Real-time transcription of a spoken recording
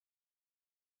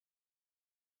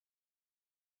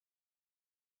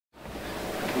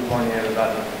morning,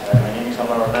 everybody. My name is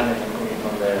Alcalá, I'm coming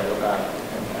from the local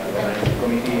organizing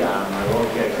committee, and my role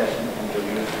here is just to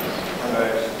introduce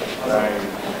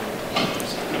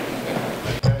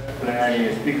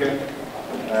plenary speaker,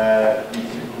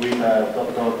 with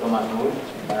Dr. Thomas Moore.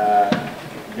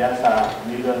 Just a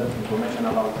little information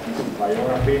about his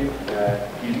biography.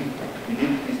 He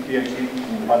did his PhD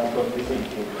in particle physics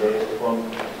from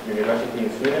University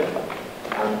in Sweden,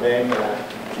 and then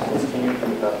continued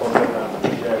with a postdoctoral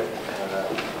research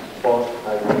post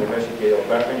at the University of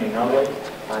Bergen in Norway,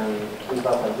 and in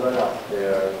 2012,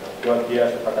 after 12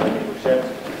 years of academic research,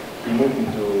 he moved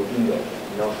into Indoo,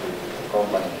 in Austria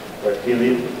company, where he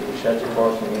led research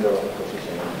efforts in Indoo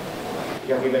positioning.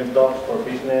 He has given talks for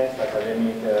business,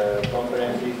 academic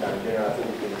conferences, and general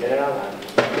physics in general, and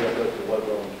we are going to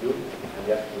welcome you and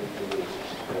just to introduce.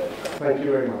 Thank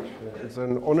you very much. It's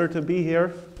an honor to be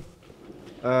here.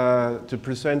 To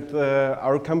present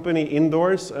our company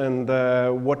indoo.rs and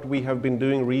what we have been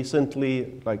doing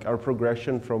recently, like our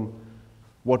progression from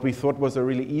what we thought was a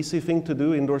really easy thing to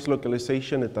do, indoo.rs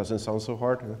localization, it doesn't sound so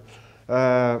hard,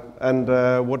 and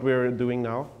what we're doing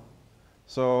now.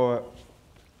 So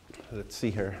let's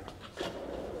see here.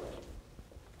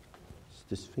 Is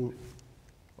this thing?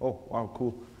 Oh, wow,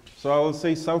 cool. So I will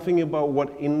say something about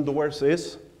what indoo.rs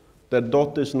is. The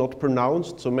dot is not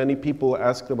pronounced, so many people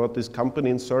asked about this company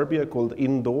in Serbia called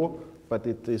Indoo, but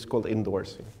it is called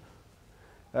indoo.rs.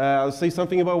 I'll say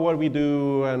something about what we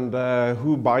do and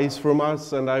who buys from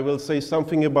us, and I will say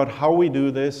something about how we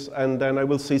do this, and then I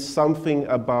will say something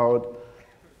about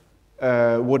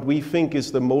what we think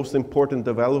is the most important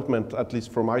development, at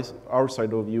least from our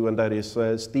side of view, and that is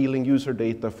stealing user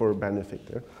data for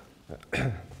benefit.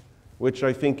 Which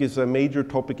I think is a major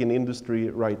topic in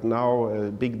industry right now.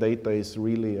 Big data is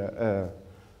really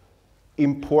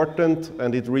important,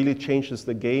 and it really changes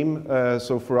the game.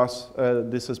 So for us,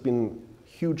 this has been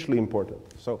hugely important.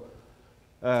 So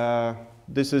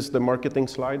this is the marketing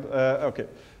slide. Okay.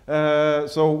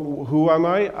 So who am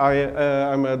I?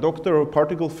 I'm a doctor of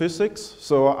particle physics.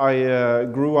 So I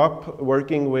grew up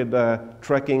working with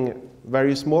tracking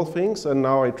very small things, and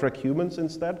now I track humans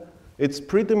instead. It's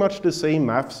pretty much the same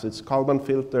maths. It's Kalman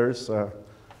filters.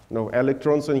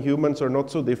 Electrons and humans are not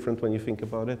so different when you think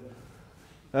about it.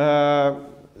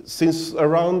 Since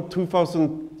around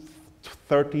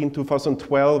 2013,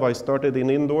 2012, I started in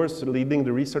indoo.rs, leading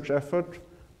the research effort.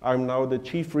 I'm now the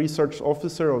chief research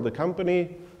officer of the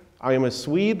company. I am a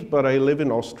Swede, but I live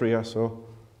in Austria, so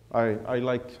I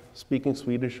like speaking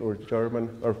Swedish or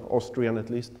German, or Austrian at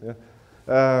least. Yeah.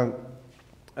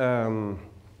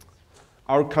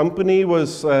 Our company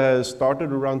was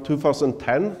started around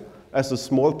 2010 as a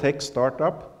small tech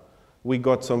startup. We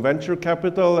got some venture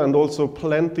capital and also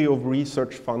plenty of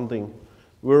research funding.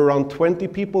 We're around 20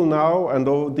 people now, and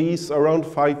of these, around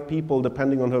 5 people,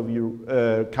 depending on how you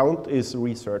count, is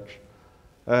research.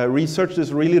 Research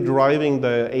is really driving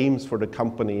the aims for the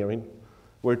company. I mean,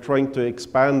 we're trying to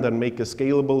expand and make a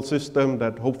scalable system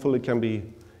that hopefully can be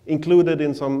included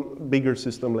in some bigger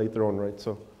system later on, right?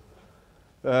 So.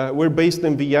 We're based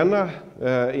in Vienna,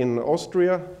 in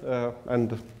Austria,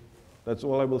 and that's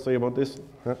all I will say about this.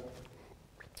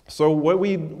 So what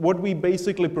we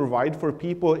basically provide for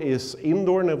people is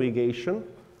indoor navigation,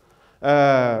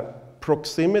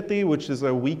 proximity, which is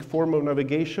a weak form of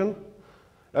navigation,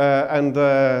 and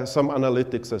some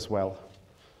analytics as well.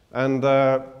 And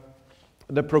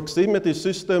the proximity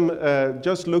system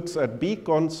just looks at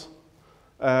beacons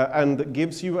and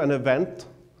gives you an event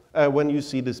when you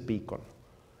see this beacon.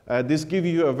 This gives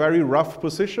you a very rough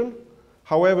position.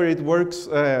 However, it works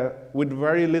with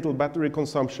very little battery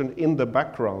consumption in the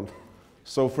background.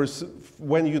 So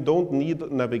when you don't need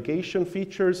navigation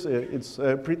features, it's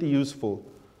pretty useful.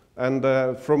 And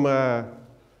from an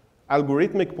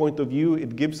algorithmic point of view,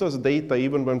 it gives us data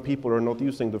even when people are not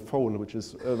using the phone, which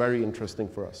is very interesting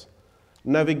for us.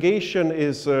 Navigation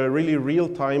is really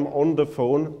real-time on the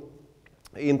phone,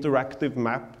 interactive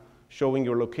map showing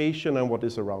your location and what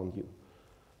is around you.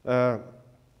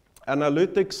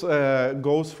 Analytics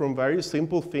goes from very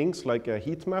simple things like a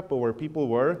heat map of where people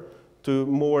were to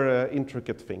more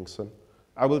intricate things. And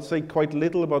I will say quite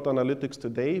little about analytics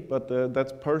today, but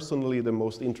that's personally the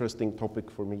most interesting topic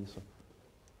for me.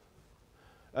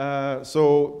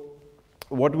 So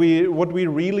what we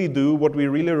really do, what we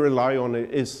really rely on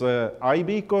is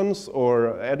iBeacons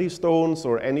or Eddystones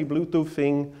or any Bluetooth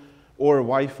thing or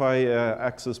Wi-Fi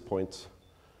access points.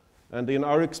 And in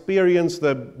our experience,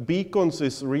 the beacons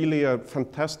is really a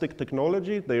fantastic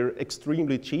technology. They're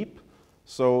extremely cheap,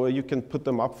 so you can put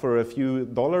them up for a few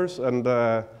dollars, and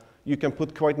you can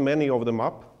put quite many of them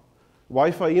up.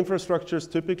 Wi-Fi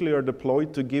infrastructures typically are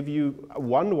deployed to give you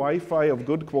one Wi-Fi of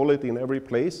good quality in every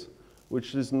place,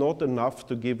 which is not enough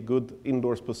to give good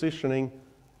indoors positioning,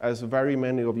 as very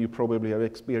many of you probably have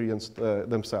experienced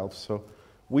themselves. So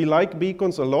we like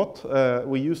beacons a lot.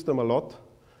 We use them a lot.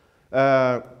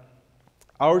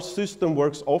 Our system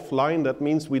works offline. That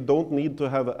means we don't need to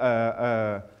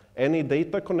have any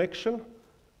data connection,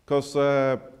 because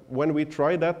when we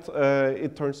try that,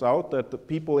 it turns out that the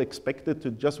people expect it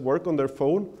to just work on their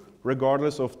phone,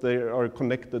 regardless of they are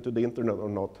connected to the internet or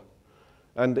not.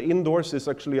 And indoors is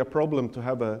actually a problem to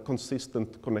have a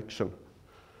consistent connection.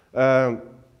 The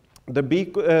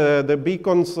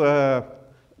beacons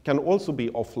can also be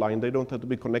offline. They don't have to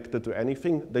be connected to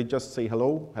anything. They just say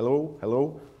hello, hello,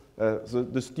 hello. So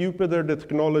the stupider the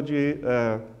technology,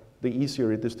 the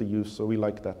easier it is to use, so we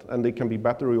like that. And they can be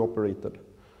battery operated.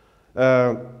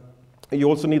 You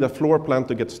also need a floor plan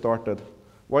to get started.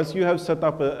 Once you have set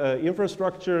up an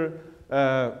infrastructure,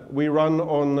 we run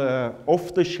on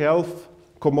off-the-shelf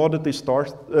commodity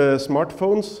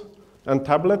smartphones and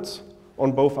tablets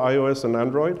on both iOS and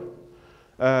Android.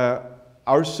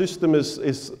 Our system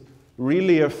is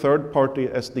really a third-party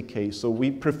SDK, so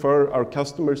we prefer our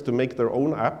customers to make their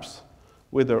own apps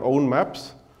with their own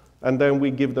maps, and then we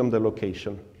give them the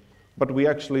location. But we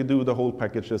actually do the whole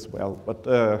package as well. But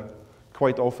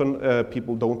quite often,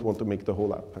 people don't want to make the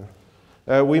whole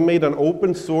app. We made an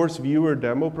open source viewer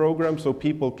demo program so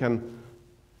people can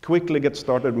quickly get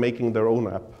started making their own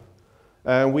app.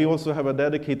 And we also have a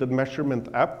dedicated measurement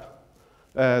app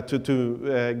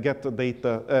to get the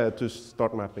data to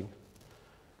start mapping.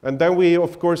 And then we,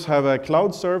 of course, have a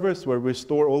cloud service where we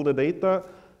store all the data,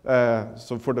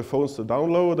 so for the phones to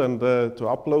download and to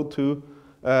upload to,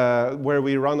 where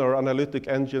we run our analytic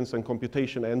engines and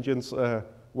computation engines,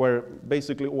 where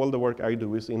basically all the work I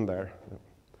do is in there.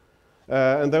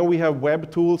 And then we have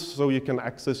web tools, so you can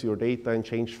access your data and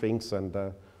change things and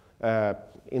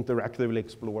interactively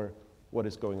explore what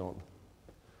is going on.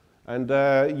 And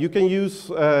you can use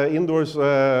indoors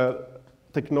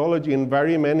technology in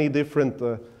very many different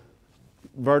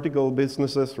vertical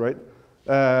businesses, right?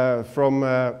 From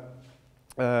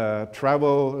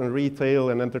travel and retail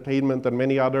and entertainment and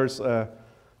many others.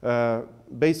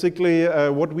 Basically,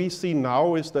 what we see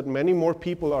now is that many more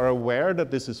people are aware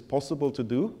that this is possible to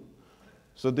do.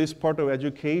 So this part of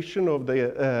education of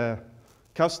the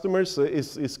customers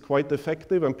is quite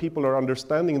effective, and people are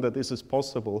understanding that this is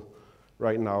possible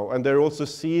right now. And they're also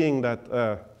seeing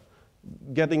that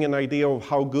getting an idea of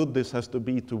how good this has to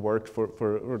be to work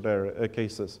for their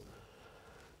cases.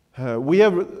 We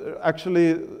have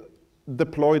actually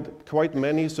deployed quite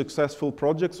many successful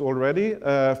projects already,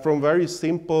 from very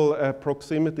simple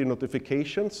proximity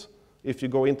notifications. If you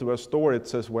go into a store, it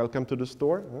says, "Welcome to the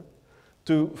store,"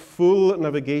 to full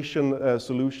navigation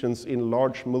solutions in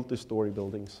large multi-story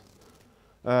buildings.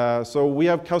 So we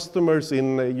have customers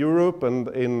in Europe and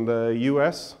in the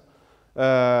US,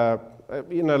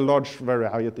 in a large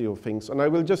variety of things. And I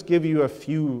will just give you a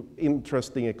few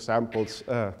interesting examples.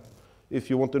 If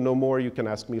you want to know more, you can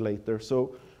ask me later.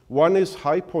 So one is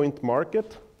High Point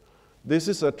Market. This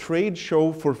is a trade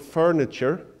show for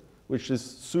furniture, which is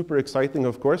super exciting,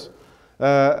 of course.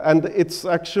 And it's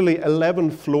actually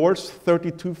 11 floors,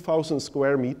 32,000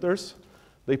 square meters.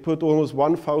 They put almost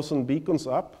 1,000 beacons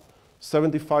up.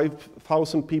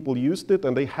 75,000 people used it,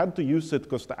 and they had to use it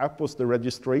because the app was the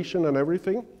registration and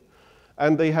everything.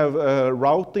 And they have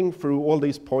routing through all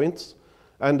these points.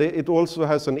 And it also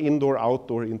has an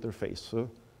indoor-outdoor interface. So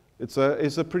it's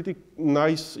a pretty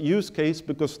nice use case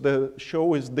because the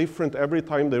show is different every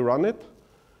time they run it.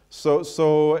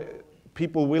 So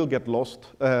people will get lost.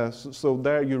 So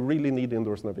there you really need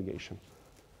indoors navigation.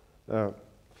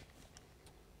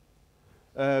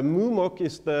 MUMOC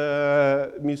is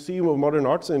the Museum of Modern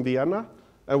Arts in Vienna.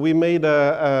 And we made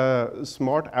a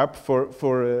smart app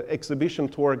for exhibition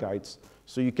tour guides.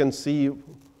 So you can see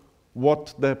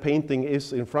what the painting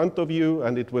is in front of you,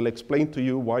 and it will explain to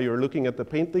you why you're looking at the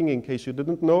painting in case you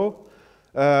didn't know.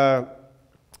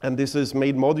 And this is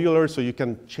made modular, so you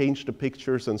can change the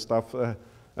pictures and stuff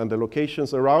and the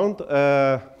locations around.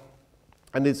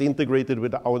 And it's integrated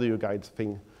with the audio guides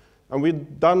thing. And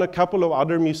we've done a couple of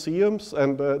other museums,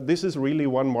 and this is really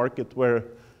one market where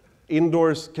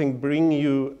indoors can bring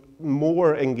you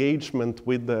more engagement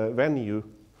with the venue.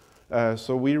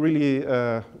 So we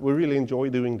really enjoy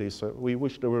doing this. We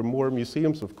wish there were more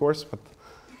museums, of course,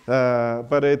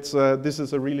 but this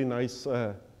is a really nice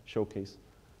showcase.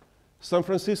 San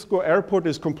Francisco Airport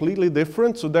is completely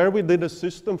different. So there we did a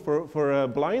system for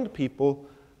blind people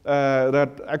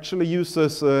that actually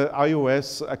uses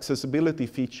iOS accessibility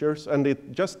features, and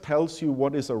it just tells you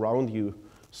what is around you.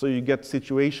 so you get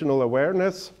situational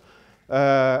awareness.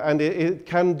 And it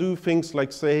can do things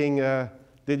like saying,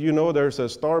 did you know there's a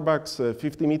Starbucks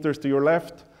 50 meters to your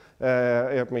left?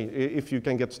 I mean, if you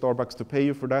can get Starbucks to pay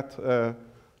you for that.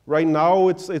 Right now,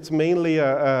 it's mainly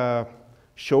a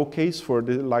showcase for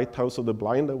the Lighthouse of the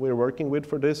Blind that we're working with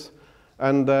for this.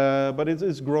 And, but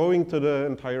it's growing to the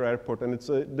entire airport, and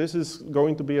this is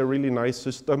going to be a really nice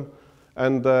system.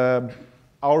 And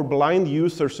our blind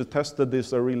users who tested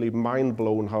this are really mind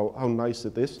blown how nice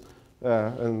it is.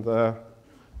 I'm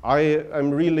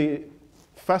really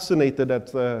fascinated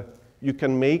that you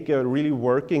can make a really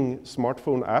working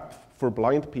smartphone app for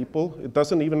blind people. It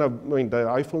doesn't even have, I mean, the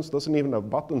iPhones doesn't even have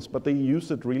buttons, but they use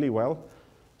it really well.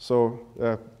 So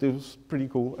this was pretty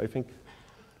cool, I think.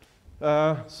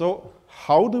 So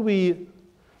how do we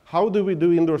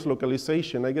do indoors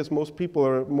localization? I guess most people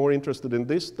are more interested in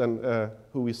this than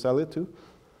who we sell it to.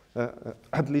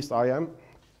 At least I am.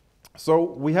 So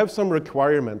we have some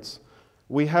requirements.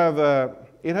 We have,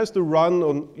 it has to run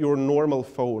on your normal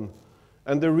phone.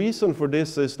 And the reason for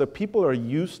this is that people are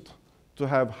used to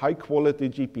have high quality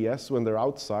GPS when they're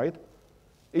outside.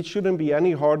 It shouldn't be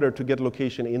any harder to get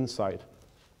location inside.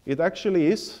 It actually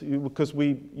is, because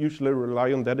we usually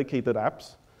rely on dedicated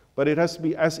apps, but it has to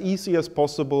be as easy as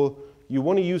possible. You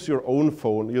want to use your own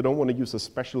phone. You don't want to use a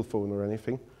special phone or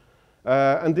anything.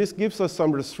 And this gives us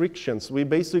some restrictions. We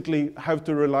basically have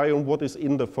to rely on what is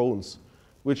in the phones,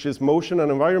 which is motion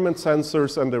and environment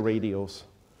sensors and the radios.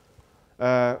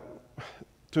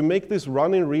 To make this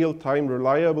run in real time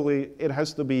reliably, it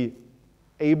has to be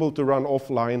able to run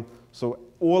offline, so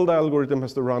all the algorithm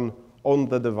has to run on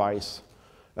the device.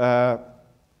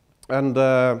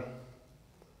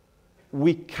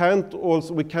 We can't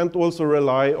also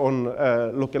rely on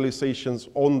localizations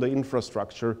on the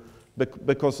infrastructure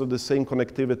because of the same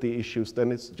connectivity issues.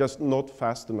 Then it's just not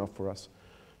fast enough for us.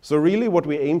 So really what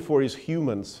we aim for is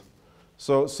humans.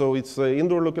 So it's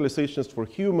indoor localizations for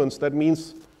humans. That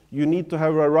means you need to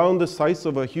have around the size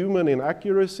of a human in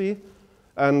accuracy,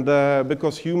 and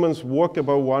because humans walk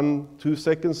about 1-2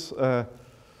 seconds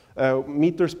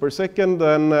meters per second,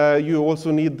 then you also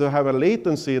need to have a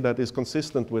latency that is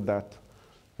consistent with that.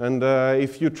 And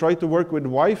if you try to work with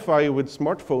Wi-Fi with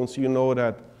smartphones, you know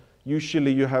that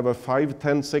usually you have a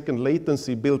 5-10 second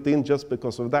latency built in just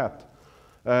because of that.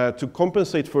 To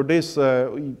compensate for this,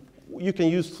 you can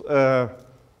use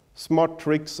smart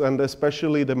tricks, and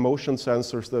especially the motion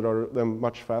sensors that are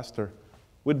much faster.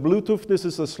 With Bluetooth, this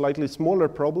is a slightly smaller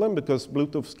problem because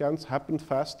Bluetooth scans happen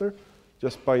faster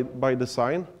just by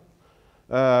design.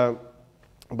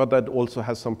 But that also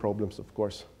has some problems, of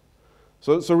course.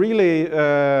 So really,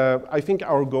 I think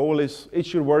our goal is it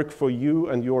should work for you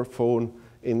and your phone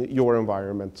in your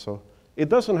environment. So it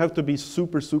doesn't have to be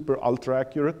super, super ultra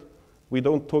accurate. We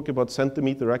don't talk about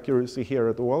centimeter accuracy here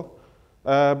at all.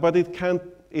 But it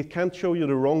can't show you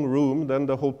the wrong room, then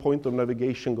the whole point of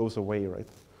navigation goes away, right?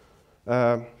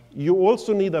 You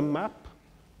also need a map.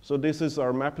 So this is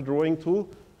our map drawing tool.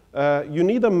 You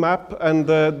need a map, and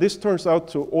this turns out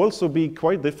to also be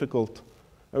quite difficult.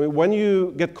 I mean, when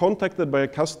you get contacted by a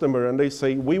customer and they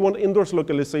say, we want indoors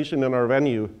localization in our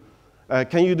venue,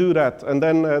 can you do that? And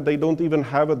then they don't even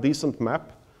have a decent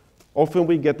map. Often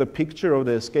we get a picture of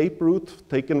the escape route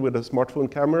taken with a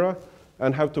smartphone camera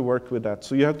and have to work with that.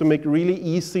 So you have to make really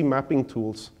easy mapping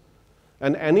tools.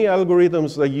 And any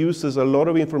algorithms that uses a lot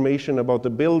of information about the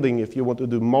building, if you want to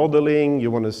do modeling,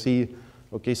 you want to see,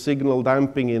 okay, signal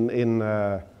damping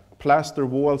in plaster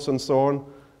walls and so on,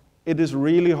 it is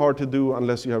really hard to do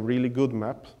unless you have really good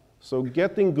maps. So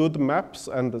getting good maps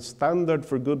and the standard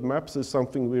for good maps is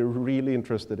something we're really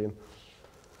interested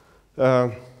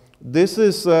in. This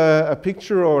is a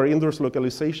picture of our indoors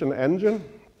localization engine.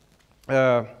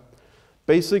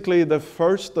 Basically, the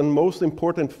first and most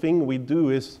important thing we do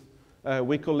is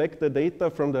we collect the data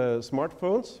from the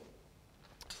smartphones.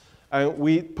 And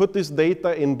we put this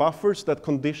data in buffers that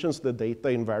conditions the data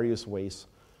in various ways.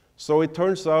 So it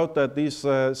turns out that these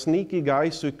sneaky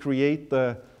guys who create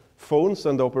the phones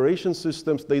and the operation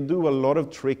systems, they do a lot of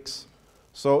tricks.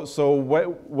 So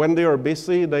when they are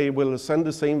busy, they will send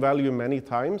the same value many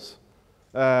times.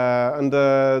 And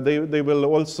they will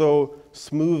also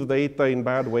smooth data in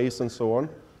bad ways and so on.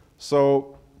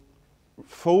 So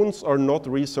phones are not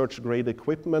research-grade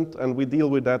equipment, and we deal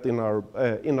with that in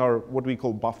our what we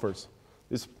call buffers.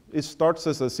 It starts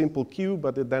as a simple queue,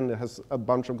 but it then has a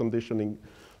bunch of conditioning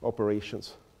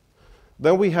operations.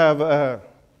 Then we have a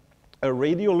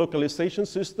radio localization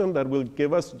system that will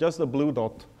give us just a blue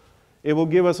dot. It will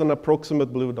give us an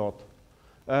approximate blue dot.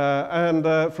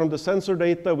 From the sensor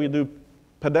data, we do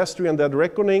pedestrian dead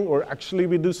reckoning, or actually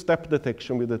we do step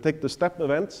detection. We detect the step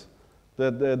events,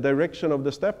 the direction of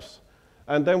the steps.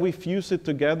 And then we fuse it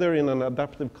together in an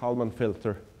adaptive Kalman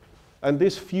filter. And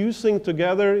this fusing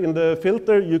together in the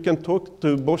filter, you can talk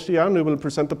to Boshian, who will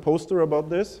present a poster about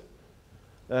this,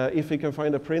 if he can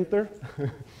find a printer.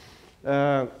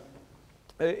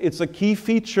 It's a key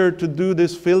feature to do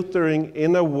this filtering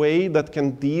in a way that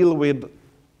can deal with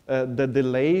the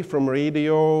delay from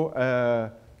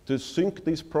radio, to sync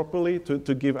these properly,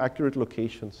 to give accurate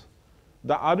locations.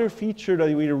 The other feature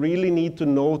that we really need to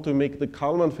know to make the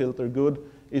Kalman filter good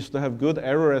is to have good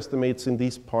error estimates in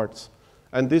these parts.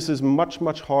 And this is much,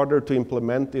 much harder to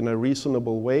implement in a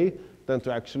reasonable way than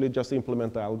to actually just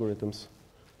implement the algorithms.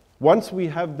 Once we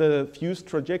have the fused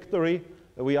trajectory,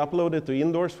 we upload it to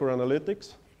indoo.rs for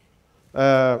analytics.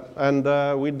 And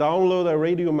we download a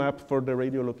radio map for the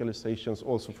radio localizations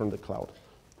also from the cloud.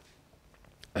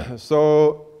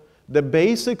 So the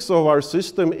basics of our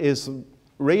system is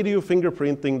radio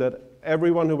fingerprinting that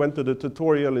everyone who went to the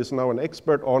tutorial is now an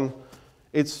expert on.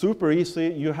 It's super easy.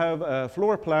 You have a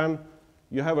floor plan.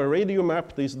 You have a radio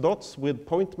map, these dots with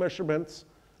point measurements.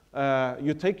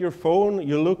 You take your phone.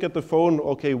 You look at the phone.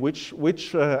 OK,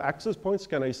 which access points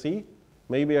can I see?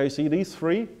 Maybe I see these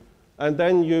 3. And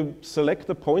then you select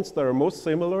the points that are most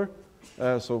similar.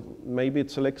 So maybe it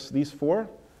selects these 4.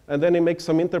 And then it makes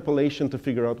some interpolation to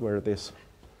figure out where it is.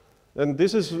 And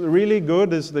this is really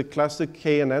good. It's the classic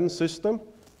KNN system.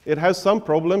 It has some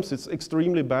problems. It's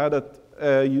extremely bad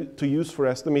to use for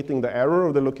estimating the error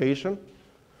of the location.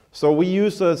 So we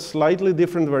use a slightly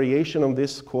different variation of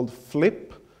this called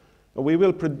FLIP. We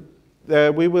will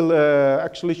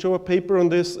actually show a paper on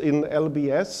this in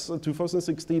LBS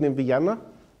 2016 in Vienna,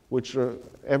 which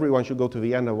everyone should go to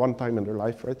Vienna one time in their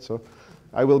life, right? So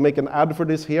I will make an ad for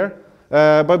this here.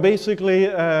 But basically,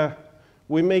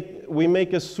 we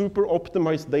make a super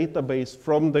optimized database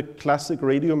from the classic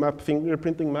radio map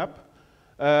fingerprinting map.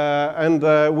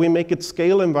 And we make it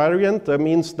scale invariant. That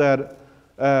means that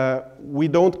we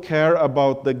don't care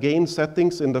about the gain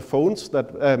settings in the phones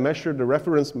that measure the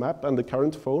reference map and the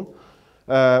current phone.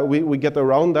 We get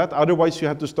around that. Otherwise, you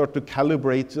have to start to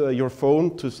calibrate your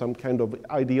phone to some kind of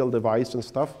ideal device and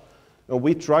stuff. And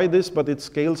we try this, but it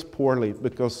scales poorly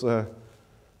because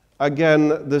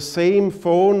again, the same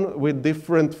phone with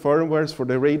different firmwares for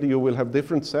the radio will have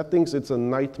different settings. It's a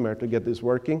nightmare to get this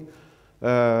working.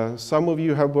 Some of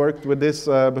you have worked with this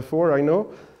before, I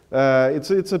know.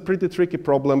 It's a pretty tricky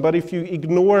problem, but if you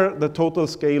ignore the total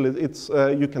scale,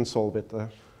 you can solve it.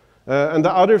 And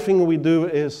the other thing we do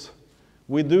is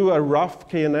we do a rough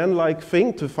KNN-like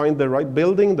thing to find the right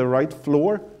building, the right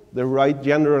floor, the right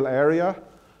general area.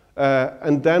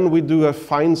 And then we do a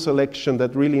fine selection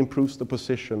that really improves the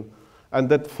position. And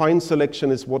that fine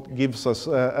selection is what gives us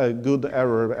a good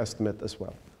error estimate as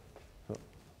well.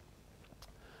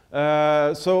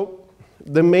 So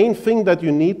the main thing that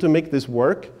you need to make this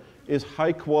work is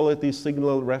high-quality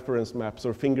signal reference maps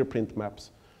or fingerprint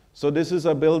maps. So this is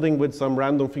a building with some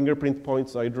random fingerprint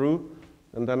points I drew.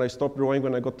 And then I stopped drawing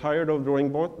when I got tired of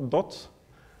drawing dots.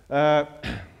 And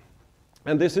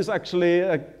this is actually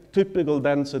a typical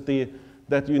density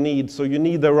that you need. So you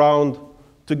need around,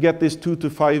 to get this 2 to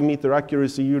 5 meter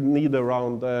accuracy, you need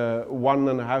around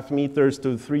 1.5 meters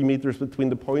to 3 meters between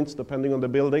the points, depending on the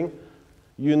building.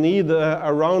 You need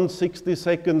around 60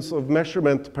 seconds of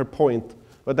measurement per point.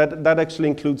 But that actually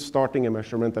includes starting a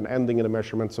measurement and ending in a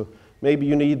measurement. So maybe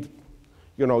you need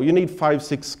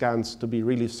 5-6 scans to be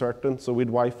really certain. So with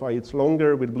Wi-Fi, it's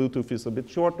longer. With Bluetooth, it's a bit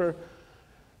shorter.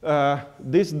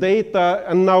 This data,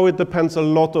 and now it depends a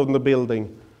lot on the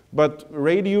building, but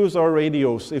radios are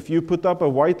radios. If you put up a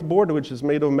whiteboard, which is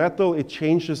made of metal, it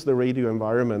changes the radio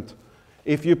environment.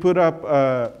 If you put up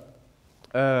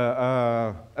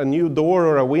a new door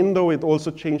or a window, it also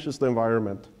changes the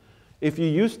environment. If you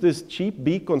use these cheap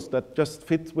beacons that just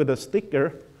fit with a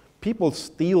sticker, people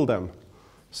steal them.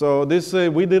 So this,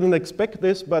 we didn't expect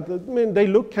this, but I mean, they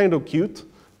look kind of cute.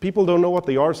 People don't know what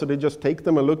they are, so they just take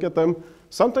them and look at them.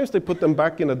 Sometimes they put them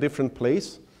back in a different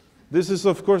place. This is,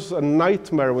 of course, a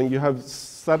nightmare when you have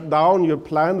sat down, you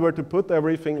planned where to put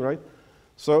everything, right?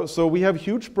 So we have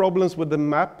huge problems with the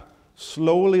map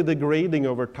slowly degrading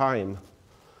over time.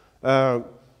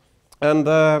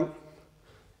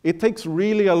 It takes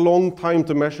really a long time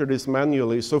to measure this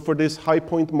manually. So for this High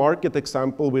Point Market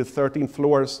example with 13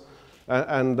 floors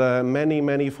and many,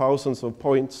 many thousands of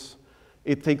points,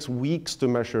 it takes weeks to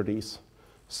measure these.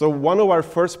 So one of our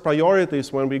first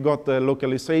priorities when we got the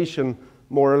localization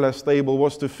more or less stable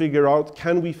was to figure out,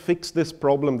 can we fix this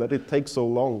problem that it takes so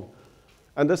long?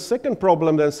 And the second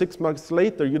problem then 6 months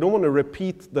later, you don't want to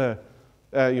repeat the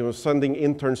sending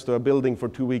interns to a building for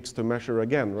 2 weeks to measure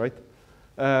again, right?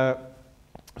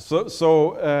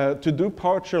 To do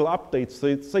partial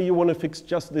updates, say you want to fix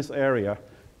just this area,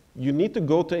 you need to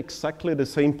go to exactly the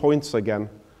same points again,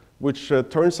 which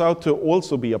turns out to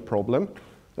also be a problem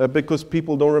because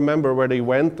people don't remember where they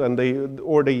went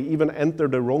or they even enter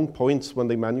the wrong points when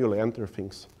they manually enter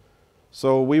things.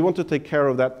 So we want to take care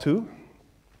of that too.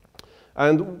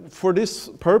 And for this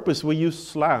purpose, we use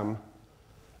SLAM.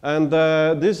 And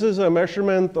this is a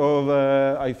measurement of,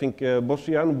 I think,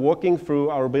 Boschian walking through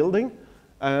our building.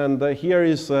 And here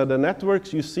is the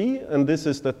networks you see, and this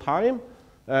is the time,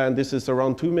 and this is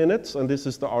around 2 minutes, and this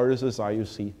is the RSSI you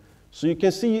see. So you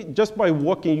can see, just by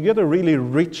walking, you get a really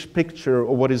rich picture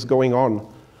of what is going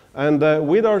on. And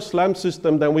with our SLAM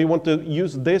system, then we want to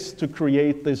use this to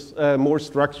create this more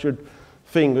structured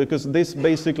thing, because this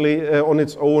basically on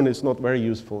its own is not very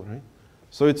useful, right?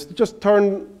 So it's just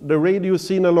turn the radio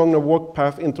seen along the walk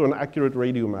path into an accurate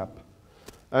radio map.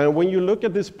 And when you look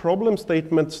at these problem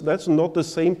statements, that's not the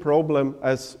same problem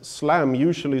as SLAM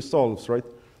usually solves, right?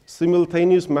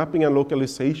 Simultaneous mapping and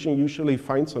localization usually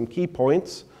find some key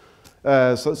points,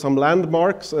 some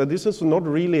landmarks. This is not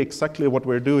really exactly what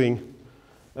we're doing.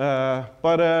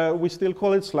 But we still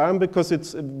call it SLAM because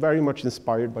it's very much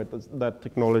inspired by that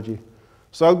technology.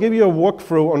 So I'll give you a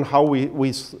walkthrough on how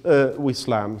we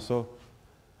SLAM. So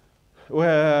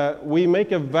we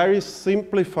make a very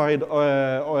simplified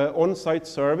on-site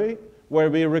survey where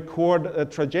we record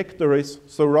trajectories.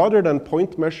 So rather than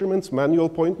point measurements, manual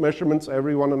point measurements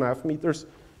every 1.5 meters,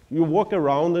 you walk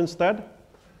around instead.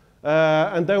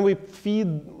 And then we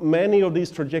feed many of these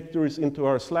trajectories into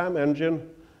our SLAM engine.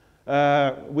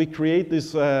 We create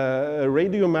these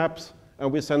radio maps, and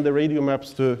we send the radio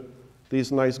maps to these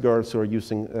nice girls who are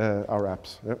using our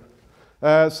apps. Yeah.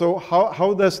 So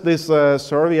how does this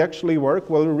survey actually work?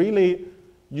 Well, really,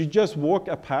 you just walk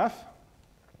a path,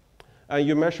 and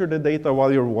you measure the data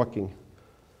while you're walking.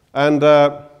 And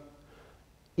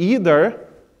either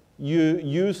you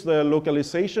use the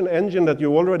localization engine that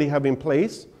you already have in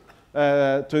place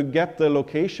to get the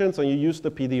locations, and you use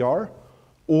the PDR,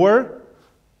 or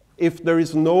if there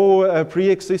is no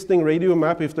pre-existing radio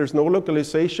map, if there's no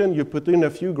localization, you put in a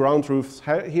few ground truths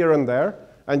here and there,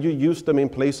 and you use them in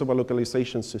place of a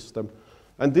localization system.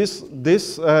 And just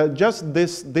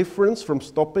this difference from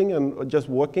stopping and just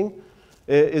walking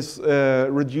is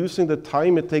reducing the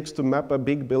time it takes to map a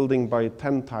big building by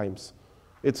 10 times.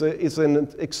 It's an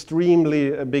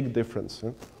extremely big difference.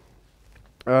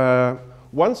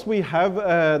 Once we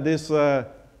have this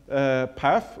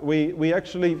path, we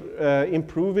actually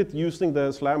improve it using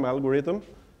the SLAM algorithm.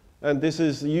 And this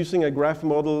is using a graph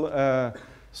model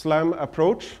SLAM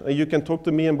approach. You can talk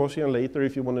to me and Boschian later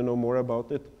if you want to know more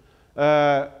about it.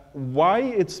 Why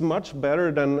it's much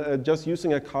better than just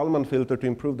using a Kalman filter to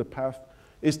improve the path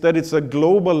is that it's a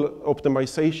global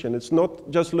optimization. It's not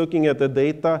just looking at the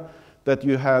data that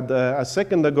you had a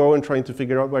second ago and trying to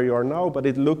figure out where you are now, but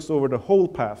it looks over the whole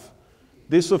path.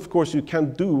 This, of course, you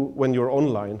can't do when you're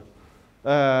online.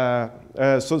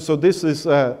 So this is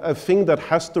a thing that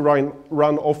has to run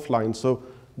offline. So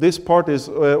this part is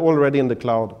already in the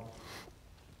cloud.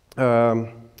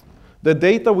 The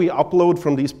data we upload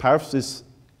from these paths is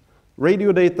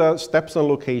radio data, steps, and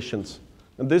locations.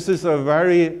 And this is a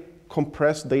very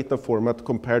compressed data format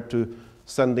compared to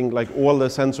sending like all the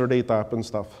sensor data up and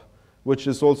stuff, which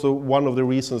is also one of the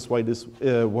reasons why this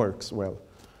works well.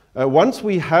 Once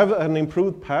we have an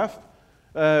improved path,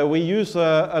 we use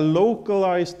a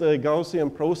localized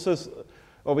Gaussian process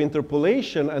of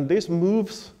interpolation, and this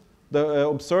moves the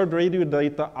observed radio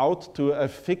data out to a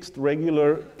fixed,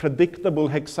 regular, predictable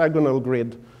hexagonal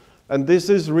grid. And this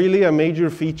is really a major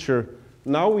feature.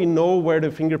 Now we know where the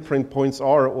fingerprint points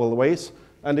are always,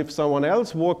 and if someone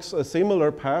else walks a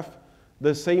similar path,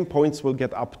 the same points will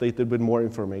get updated with more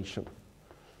information.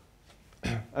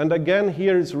 And again,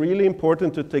 here it's really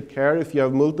important to take care if you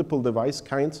have multiple device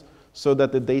kinds so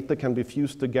that the data can be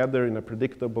fused together in a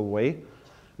predictable way.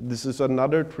 This is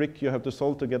another trick you have to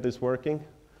solve to get this working.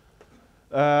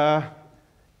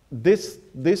 This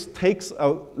takes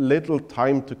a little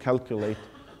time to calculate.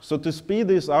 So to speed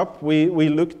this up, we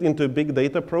looked into big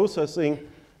data processing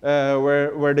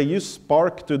where they use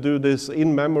Spark to do this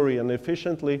in memory and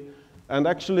efficiently. And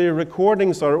actually,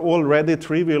 recordings are already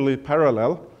trivially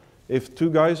parallel. If two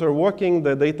guys are walking,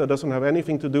 the data doesn't have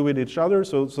anything to do with each other,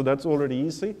 so that's already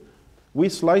easy. We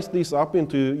slice these up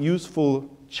into useful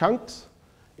chunks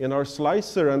in our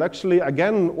slicer, and actually,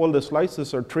 again, all the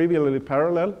slices are trivially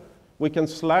parallel. We can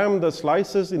slam the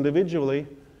slices individually.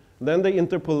 Then the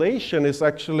interpolation is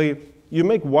actually, you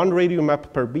make one radio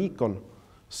map per beacon.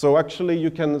 So actually,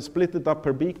 you can split it up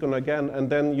per beacon again, and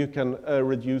then you can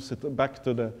reduce it back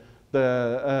to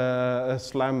the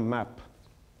SLAM map.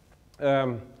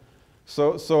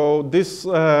 So this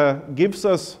gives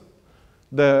us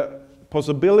the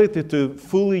possibility to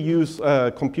fully use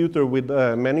a computer with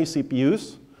many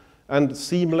CPUs, and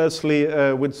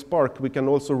seamlessly with Spark we can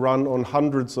also run on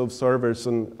hundreds of servers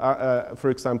and, for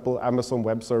example, Amazon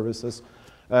Web Services.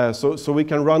 So we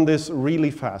can run this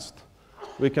really fast.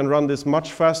 We can run this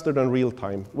much faster than real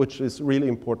time, which is really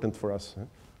important for us.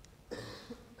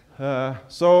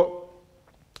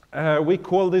 We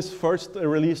call this first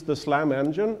release the SLAM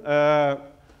engine.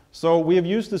 So we have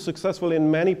used this successfully in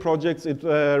many projects. It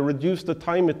reduced the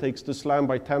time it takes to SLAM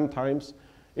by 10 times.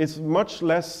 It's much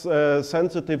less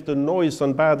sensitive to noise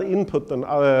and bad input than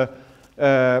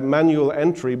manual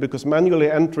entry, because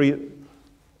manually entry,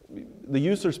 the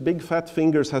user's big fat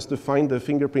fingers has to find the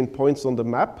fingerprint points on the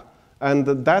map, and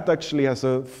that actually has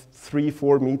a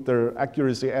 3-4 meter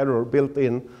accuracy error built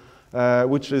in,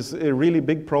 which is a really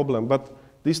big problem. But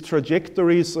these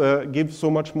trajectories give so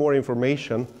much more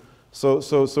information, so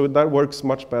that works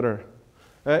much better.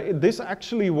 This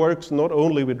actually works not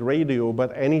only with radio,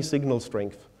 but any signal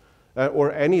strength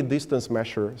or any distance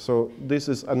measure. So this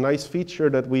is a nice feature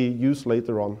that we use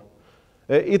later on.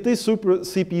 It is super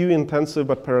CPU intensive,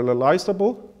 but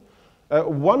parallelizable.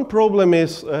 One problem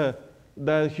is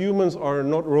that humans are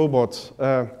not robots.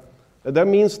 That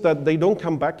means that they don't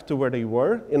come back to where they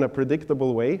were in a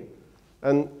predictable way.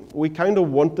 And we kind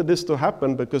of wanted this to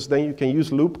happen, because then you can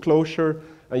use loop closure,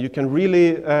 and you can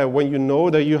really, when you know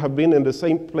that you have been in the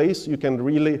same place, you can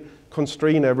really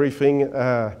constrain everything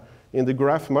in the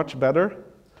graph much better.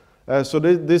 So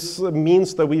this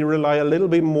means that we rely a little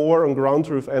bit more on ground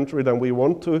truth entry than we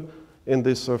want to in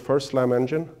this first SLAM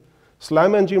engine.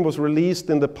 SLAM engine was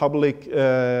released in the public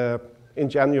in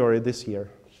January this year.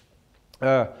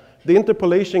 The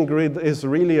interpolation grid is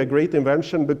really a great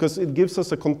invention, because it gives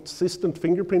us a consistent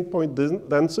fingerprint point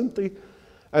density,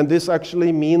 and this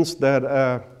actually means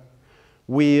that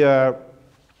we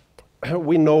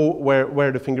know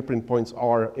where the fingerprint points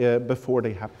are before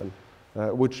they happen,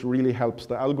 which really helps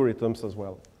the algorithms as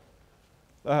well.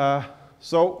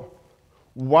 So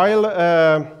while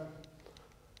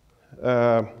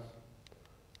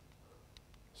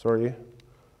sorry,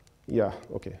 yeah,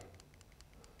 okay.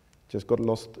 Just got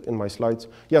lost in my slides.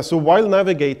 Yeah, so while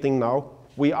navigating now,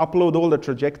 we upload all the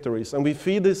trajectories, and we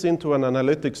feed this into an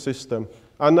analytics system.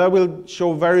 And I will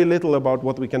show very little about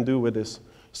what we can do with this.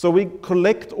 So we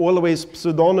collect always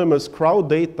pseudonymous crowd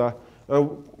data.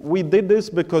 We did this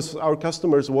because our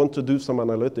customers want to do some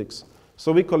analytics.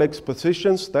 So we collect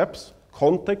position, steps,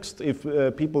 context, if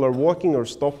people are walking or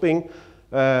stopping,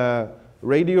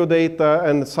 radio data,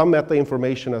 and some meta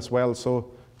information as well. So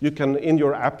you can, in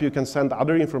your app, you can send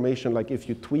other information, like if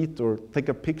you tweet or take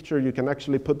a picture, you can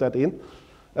actually put that in.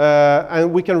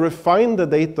 And we can refine the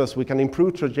data, so we can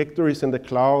improve trajectories in the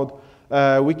cloud.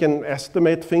 We can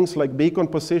estimate things like beacon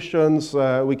positions.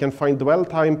 We can find dwell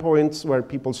time points where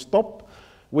people stop.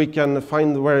 We can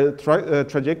find where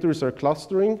trajectories are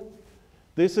clustering.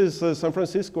 This is San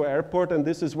Francisco Airport, and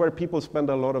this is where people spend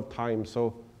a lot of time.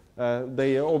 So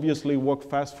they obviously walk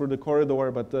fast through the corridor,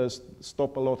 but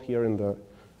stop a lot here in the,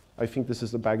 I think this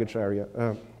is the baggage area.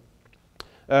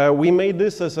 We made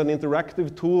this as an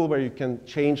interactive tool where you can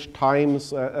change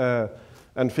times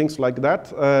and things like that.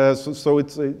 So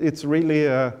it's really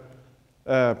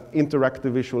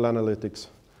interactive visual analytics.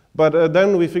 But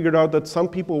then we figured out that some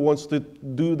people want to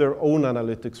do their own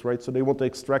analytics, right? So they want to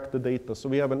extract the data. So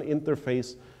we have an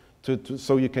interface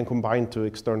so you can combine to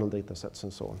external data sets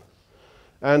and so on.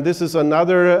 And this is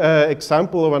another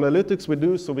example of analytics we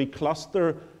do. So we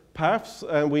cluster paths,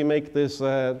 and we make this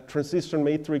transition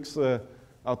matrix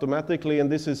automatically, and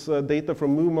this is data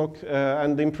from MUMOC,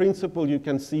 and in principle you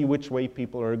can see which way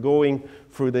people are going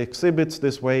through the exhibits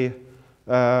this way.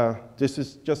 This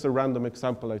is just a random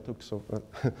example I took. So,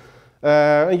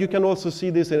 and you can also see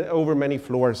this over many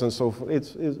floors and so forth.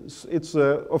 It's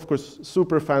of course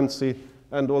super fancy,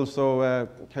 and also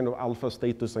kind of alpha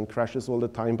status and crashes all the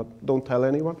time, but don't tell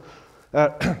anyone.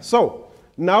 So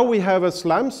now we have a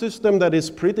SLAM system that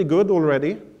is pretty good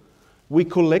already. We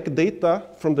collect data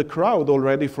from the crowd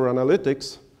already for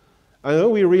analytics. And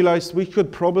then we realized we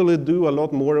could probably do a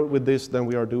lot more with this than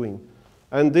we are doing.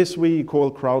 And this we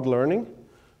call crowd learning.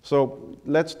 So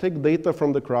let's take data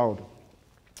from the crowd.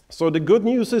 So the good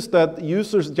news is that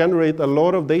users generate a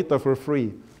lot of data for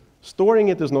free. Storing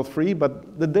it is not free,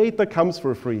 but the data comes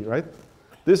for free, right?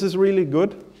 This is really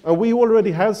good. And we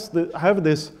already have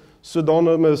this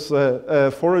pseudonymous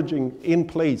foraging in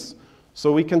place.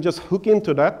 So we can just hook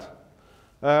into that.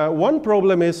 One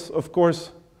problem is, of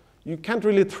course, you can't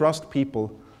really trust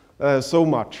people so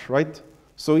much, right?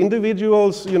 So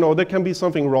individuals, you know, there can be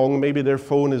something wrong, maybe their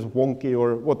phone is wonky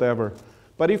or whatever.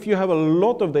 But if you have a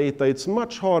lot of data, it's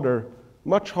much harder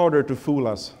to fool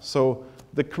us. So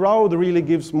the crowd really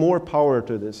gives more power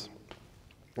to this.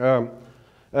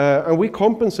 And we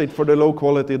compensate for the low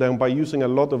quality then by using a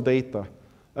lot of data.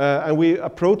 And we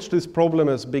approach this problem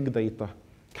as big data.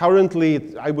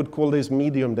 Currently, I would call this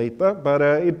medium data, but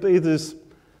it is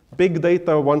big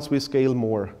data once we scale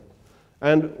more.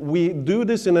 And we do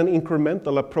this in an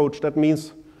incremental approach. That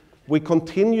means we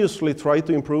continuously try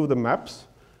to improve the maps,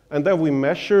 and then we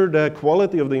measure the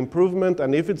quality of the improvement,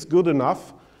 and if it's good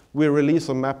enough, we release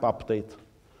a map update.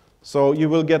 So you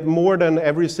will get more than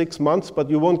every 6 months, but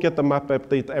you won't get the map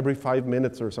update every 5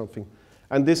 minutes or something.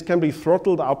 And this can be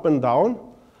throttled up and down,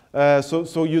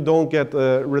 so you don't get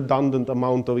a redundant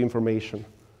amount of information.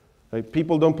 Like,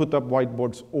 people don't put up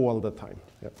whiteboards all the time.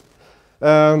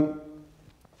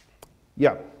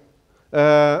 Yeah.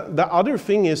 The other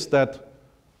thing is that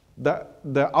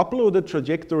the uploaded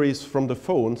trajectories from the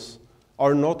phones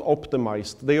are not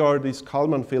optimized. They are these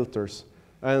Kalman filters.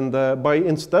 And by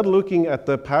instead looking at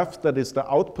the path that is the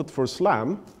output for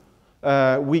SLAM,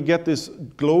 we get this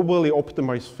globally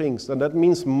optimized things. And that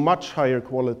means much higher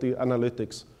quality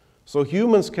analytics. So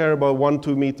humans care about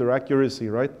 1-2 meter accuracy,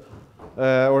 right?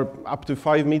 Or up to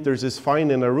 5 meters is fine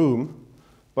in a room.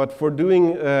 But for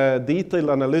doing detailed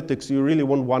analytics, you really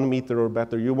want 1 meter or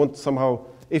better. You want somehow,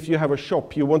 if you have a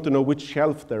shop, you want to know which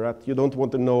shelf they're at. You don't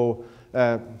want to know,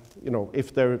 you know,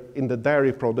 if they're in the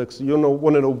dairy products. You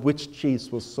want to know which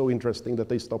cheese was so interesting that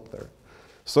they stopped there.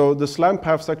 So the SLAM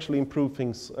paths actually improve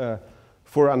things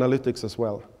for analytics as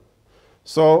well.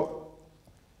 So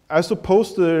as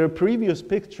opposed to the previous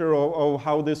picture of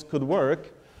how this could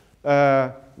work,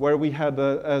 where we had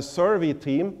a survey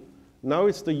team, now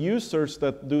it's the users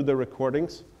that do the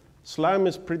recordings. SLAM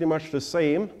is pretty much the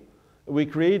same. We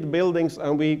create buildings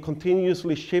and we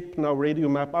continuously ship now radio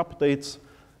map updates.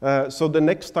 So the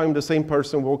next time the same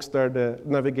person walks there, the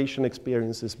navigation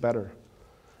experience is better.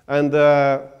 And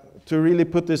to really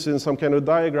put this in some kind of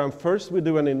diagram, first we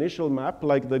do an initial map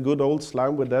like the good old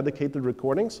SLAM with dedicated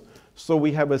recordings. So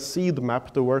we have a seed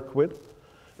map to work with.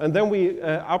 And then we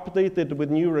update it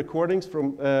with new recordings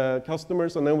from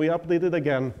customers, and then we update it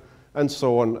again, and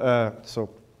so on. So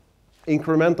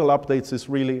incremental updates is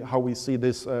really how we see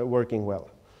this working well.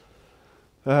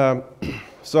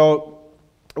 So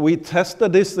we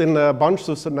tested this in a bunch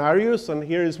of scenarios, and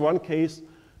here is one case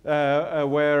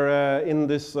where in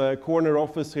this corner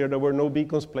office here there were no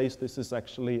beacons placed. This is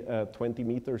actually 20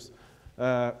 meters.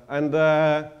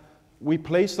 We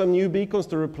placed some new beacons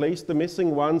to replace the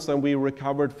missing ones, and we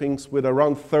recovered things with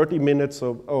around 30 minutes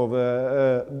of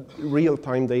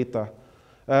real-time data.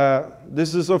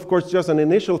 This is, of course, just an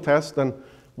initial test, and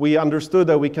we understood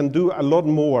that we can do a lot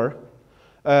more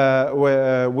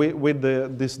with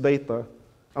this data.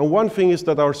 And one thing is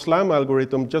that our SLAM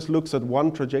algorithm just looks at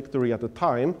one trajectory at a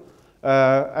time,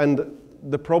 and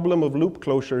the problem of loop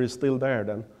closure is still there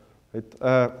then.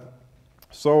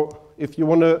 So if you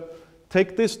want to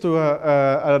take this to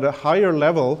at a higher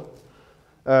level,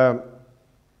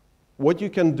 what you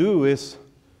can do is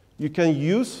you can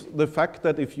use the fact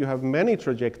that if you have many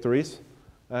trajectories,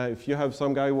 if you have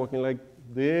some guy walking like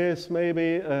this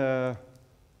maybe,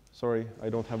 sorry, I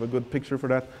don't have a good picture for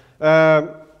that,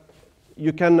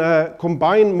 you can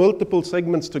combine multiple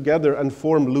segments together and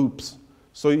form loops.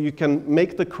 So you can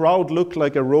make the crowd look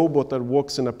like a robot that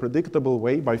walks in a predictable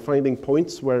way by finding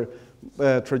points where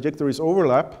trajectories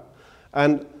overlap.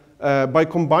 And by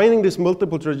combining these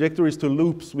multiple trajectories to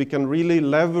loops, we can really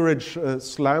leverage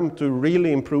SLAM to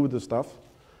really improve the stuff.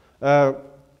 The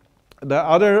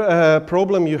other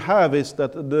problem you have is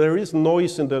that there is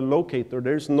noise in the locator.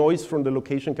 There's noise from the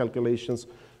location calculations.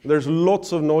 There's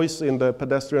lots of noise in the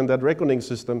pedestrian dead reckoning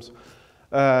systems.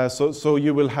 So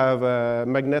you will have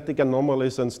magnetic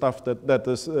anomalies and stuff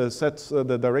that sets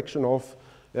the direction off.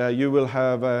 You will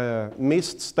have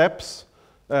missed steps.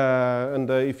 And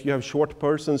if you have short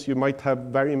persons, you might have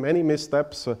very many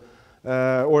missteps.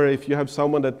 Or if you have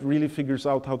someone that really figures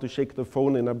out how to shake the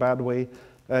phone in a bad way,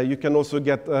 you can also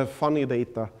get funny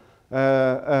data.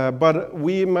 But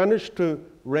we managed to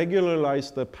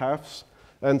regularize the paths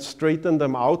and straighten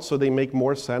them out so they make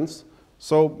more sense.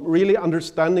 So really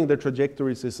understanding the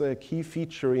trajectories is a key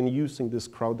feature in using this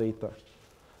crowd data.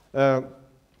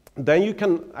 Then you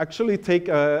can actually take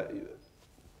a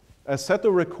set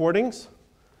of recordings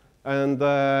and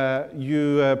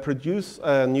you produce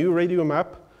a new radio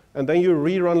map, and then you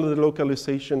rerun the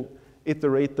localization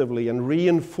iteratively and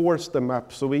reinforce the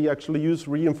map. So we actually use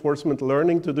reinforcement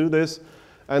learning to do this,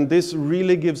 and this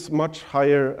really gives much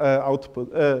higher output,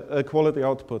 quality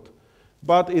output.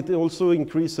 but it also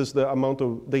increases the amount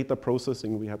of data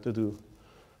processing we have to do.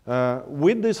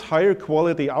 With this higher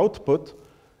quality output,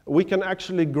 we can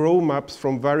actually grow maps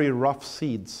from very rough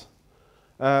seeds.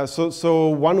 So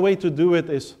one way to do it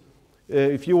is,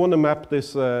 if you want to map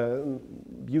this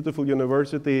beautiful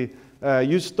university,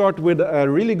 you start with a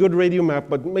really good radio map,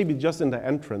 but maybe just in the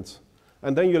entrance.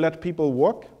 And then you let people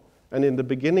walk, and in the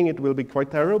beginning it will be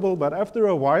quite terrible, but after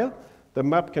a while, the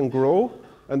map can grow,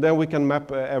 and then we can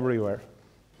map everywhere.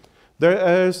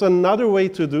 There is another way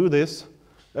to do this,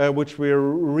 which we're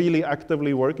really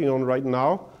actively working on right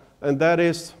now, and that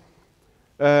is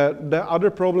the other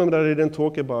problem that I didn't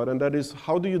talk about, and that is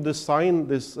how do you design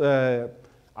this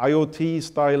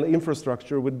IoT-style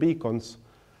infrastructure with beacons?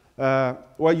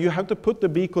 Well, you have to put the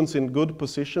beacons in good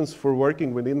positions for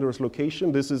working with indoors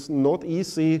location. This is not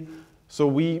easy, so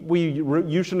we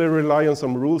usually rely on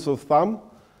some rules of thumb,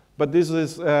 but this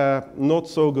is not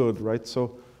so good, right?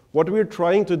 So what we're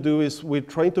trying to do is we're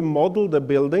trying to model the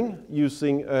building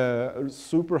using a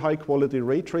super high quality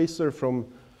ray tracer from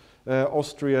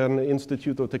Austrian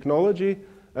Institute of Technology,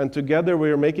 and together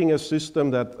we're making a system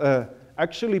that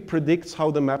actually predicts how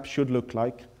the map should look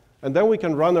like. And then we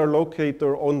can run our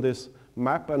locator on this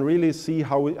map and really see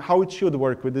how it should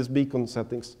work with these beacon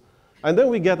settings. And then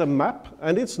we get a map,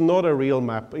 and it's not a real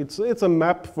map. It's a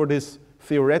map for this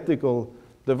theoretical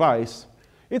device.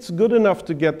 It's good enough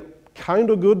to get kind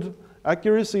of good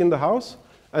accuracy in the house,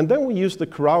 and then we use the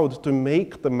crowd to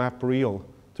make the map real,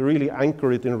 to really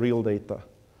anchor it in real data.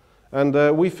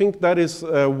 And we think that is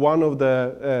one of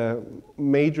the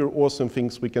major awesome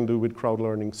things we can do with crowd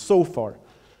learning so far.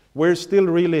 We're still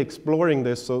really exploring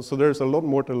this, so there's a lot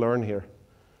more to learn here.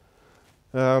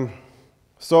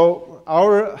 So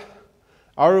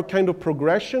our kind of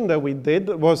progression that we did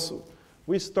was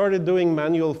we started doing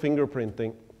manual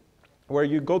fingerprinting, where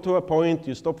you go to a point,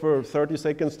 you stop for 30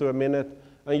 seconds to a minute,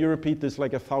 and you repeat this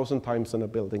like 1,000 times in a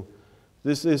building.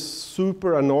 This is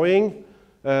super annoying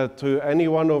to any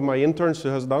one of my interns who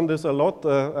has done this a lot.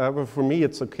 For me,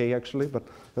 it's okay, actually, but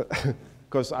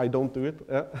because I don't do it.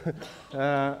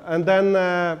 And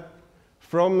then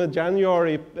from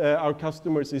January, our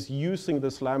customers is using the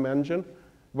SLAM engine,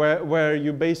 where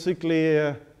you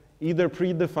basically either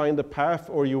predefine the path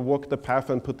or you walk the path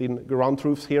and put in ground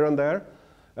truths here and there.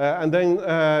 And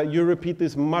then you repeat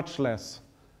this much less.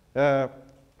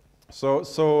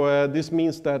 So this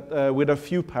means that with a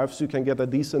few paths you can get a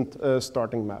decent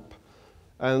starting map.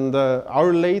 And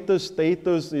our latest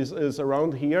status is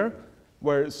around here,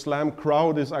 where SLAM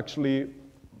Crowd is actually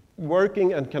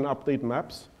working and can update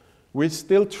maps. We're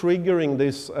still triggering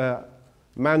this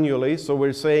manually, so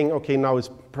we're saying, okay, now it's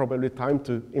probably time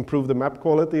to improve the map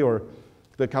quality, or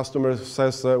the customer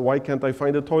says, why can't I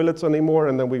find the toilets anymore,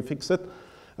 and then we fix it.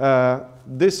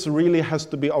 This really has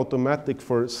to be automatic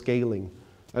for scaling.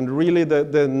 And really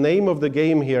the name of the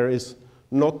game here is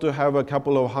not to have a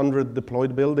couple of 100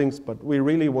 deployed buildings, but we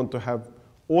really want to have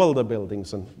all the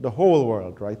buildings and the whole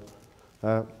world, right?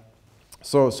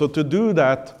 So to do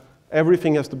that,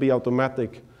 everything has to be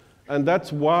automatic. And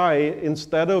that's why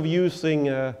instead of using,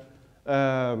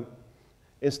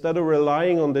 instead of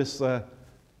relying on this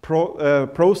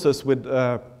process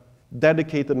with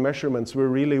dedicated measurements, we're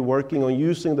really working on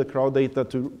using the crowd data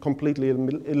to completely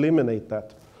eliminate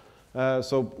that.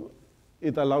 So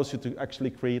it allows you to actually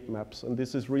create maps. And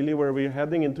this is really where we're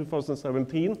heading in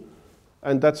 2017.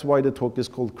 And that's why the talk is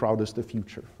called Crowd is the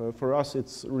Future. For us,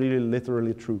 it's really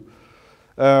literally true.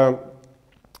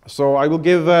 So I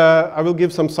will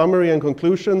give some summary and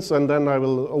conclusions, and then I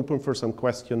will open for some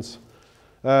questions.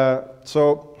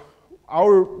 So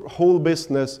our whole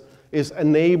business is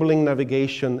enabling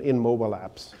navigation in mobile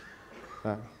apps.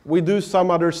 We do some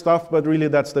other stuff, but really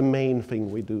that's the main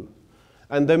thing we do.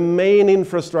 And the main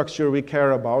infrastructure we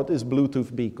care about is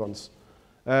Bluetooth beacons.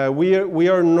 We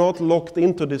are not locked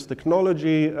into this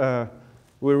technology.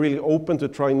 We're really open to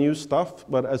try new stuff,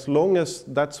 but as long as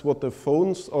that's what the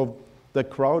phones of the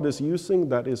crowd is using,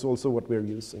 that is also what we're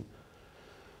using.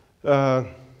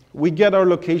 We get our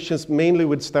locations mainly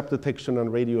with step detection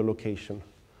and radio location.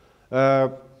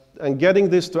 And getting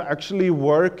this to actually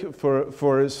work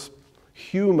for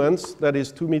humans, that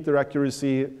is 2-meter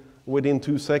accuracy within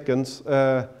 2 seconds,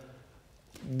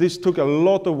 this took a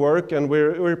lot of work, and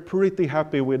we're pretty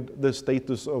happy with the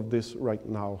status of this right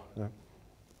now.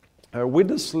 With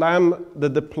the SLAM, the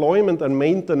deployment and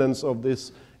maintenance of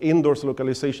this indoors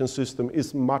localization system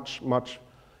is much, much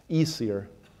easier.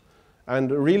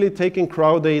 And really taking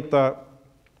crowd data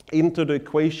into the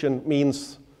equation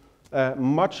means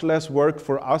much less work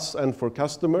for us and for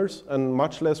customers, and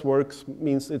much less work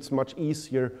means it's much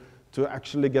easier to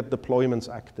actually get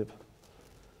deployments active.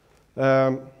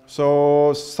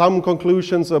 So some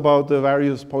conclusions about the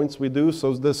various points we do.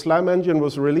 So the SLAM engine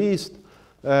was released.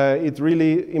 It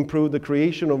really improved the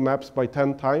creation of maps by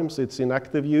 10 times. It's in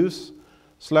active use.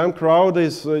 SLAM Crowd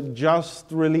is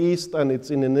just released and it's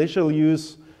in initial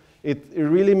use. It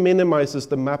really minimizes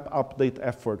the map update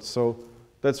effort. So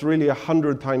that's really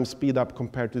 100 times speed up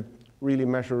compared to really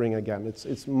measuring again.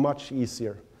 It's much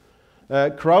easier.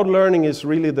 Crowd learning is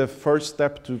really the first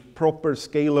step to proper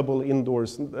scalable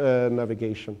indoors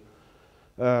navigation.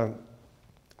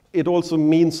 It also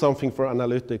means something for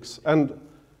analytics. And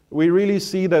we really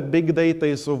see that big data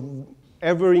is of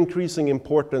ever increasing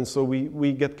importance, so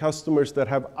we get customers that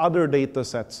have other data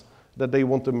sets that they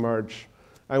want to merge.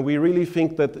 And we really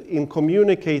think that in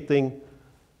communicating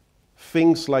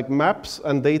things like maps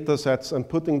and data sets and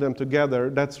putting them together,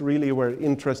 that's really where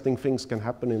interesting things can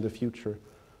happen in the future.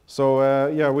 So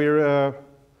yeah, we're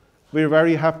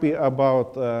very happy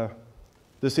about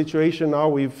the situation now.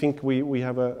 We think we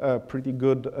have a pretty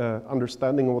good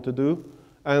understanding of what to do.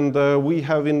 And we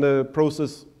have in the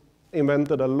process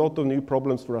invented a lot of new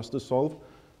problems for us to solve.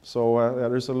 So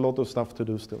there's a lot of stuff to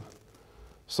do still.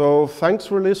 So thanks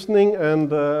for listening,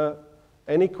 and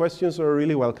any questions are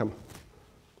really welcome.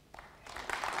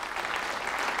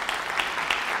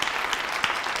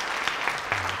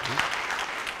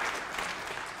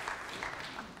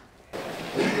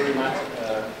 Thank you very much.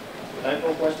 Time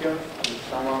for questions. If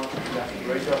someone just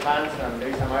raise your hands, and there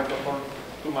is a microphone,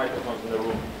 2 microphones in the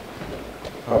room.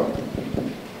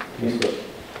 Please go.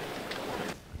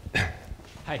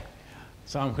 Hi,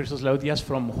 so I'm Christos Laudias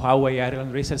from Huawei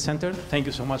Ireland Research Center. Thank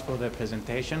you so much for the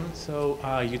presentation. So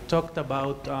you talked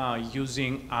about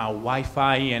using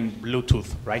Wi-Fi and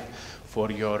Bluetooth, right,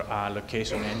 for your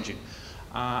location engine.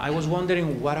 I was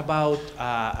wondering, what about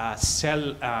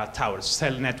cell towers,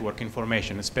 cell network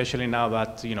information, especially now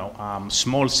that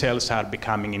small cells are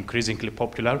becoming increasingly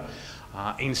popular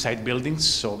inside buildings.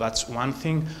 So that's one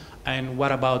thing. And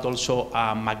what about also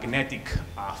magnetic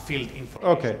field information?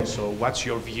 Okay. So what's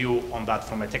your view on that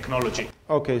from a technology?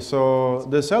 Okay, so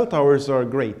the cell towers are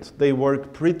great. They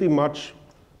work pretty much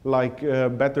like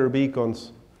better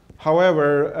beacons.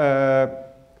 However,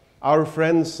 our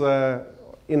friends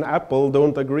in Apple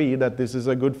don't agree that this is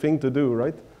a good thing to do,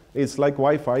 right? It's like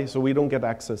Wi-Fi, so we don't get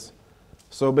access.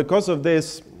 So because of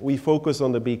this, we focus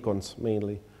on the beacons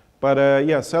mainly. But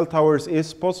yeah, cell towers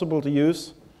is possible to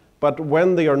use. But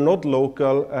when they are not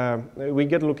local, we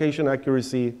get location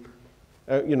accuracy,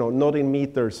 not in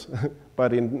meters,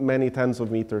 but in many tens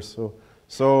of meters.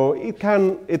 So it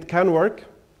can work,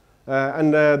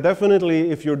 and definitely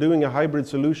if you're doing a hybrid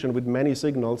solution with many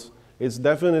signals, it's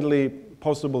definitely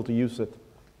possible to use it,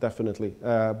 definitely.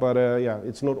 But yeah,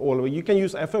 it's not all. You can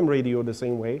use FM radio the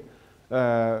same way,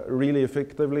 really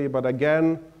effectively. But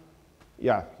again,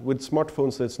 yeah, with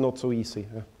smartphones, it's not so easy.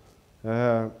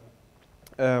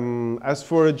 As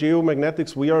for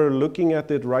geomagnetics, we are looking at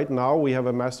it right now. We have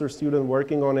a master student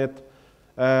working on it.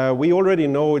 We already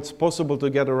know it's possible to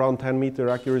get around 10-meter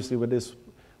accuracy with this,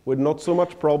 with not so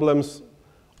much problems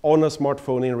on a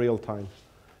smartphone in real time.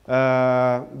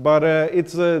 But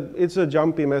it's a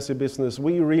jumpy, messy business.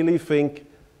 We really think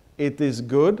it is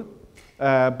good,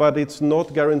 but it's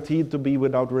not guaranteed to be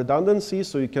without redundancy.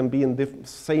 So you can be in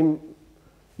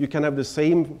you can have the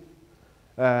same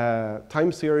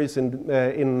time series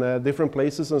in different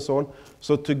places and so on.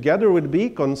 So together with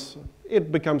beacons,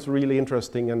 it becomes really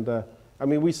interesting. And I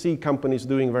mean, we see companies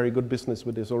doing very good business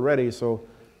with this already. So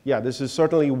yeah, this is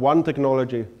certainly one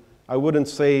technology. I wouldn't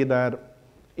say that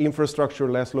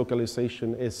infrastructure-less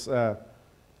localization is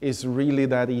really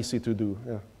that easy to do.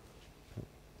 Yeah.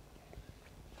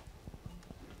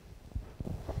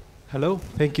 Hello,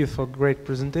 thank you for a great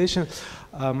presentation.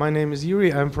 My name is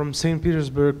Yuri. I'm from St.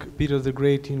 Petersburg, Peter the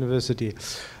Great University,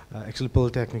 actually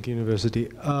Polytechnic University.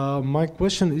 My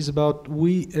question is about,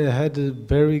 we had a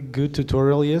very good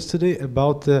tutorial yesterday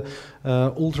about the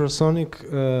ultrasonic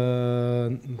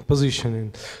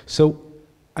positioning. So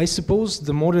I suppose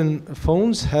the modern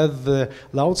phones have the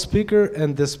loudspeaker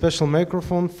and the special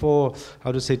microphone for,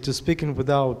 to speaking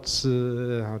without,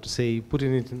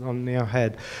 putting it on your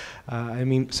head. I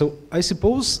mean, so I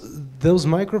suppose those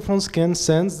microphones can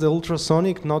sense the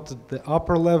ultrasonic, not at the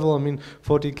upper level, I mean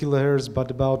 40 kilohertz, but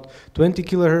about 20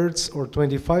 kilohertz or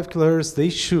 25 kilohertz, they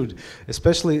should,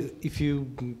 especially if you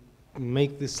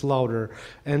make this louder.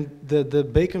 And the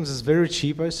beacons is very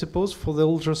cheap, I suppose, for the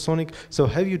ultrasonic. So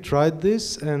have you tried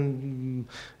this, and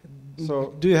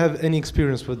so do you have any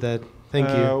experience with that? Thank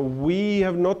you. We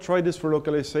have not tried this for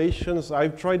localizations.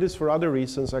 I've tried this for other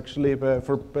reasons, actually,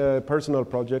 for personal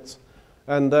projects.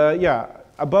 And yeah,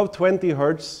 above 20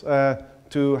 hertz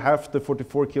to half the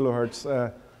 44 kilohertz,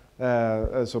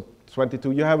 so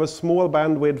 22. You have a small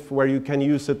bandwidth where you can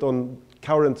use it on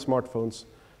current smartphones.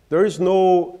 There is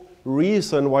no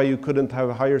reason why you couldn't have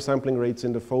higher sampling rates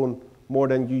in the phone more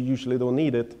than you usually don't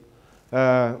need it.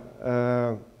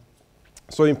 So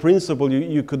in principle,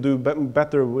 you could do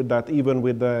better with that even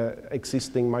with the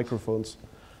existing microphones.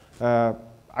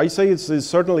 I say it's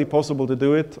certainly possible to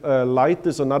do it. Light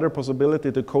is another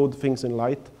possibility to code things in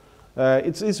light.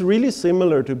 It's really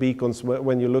similar to beacons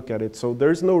when you look at it. So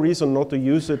there's no reason not to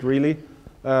use it really,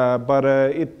 but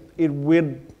it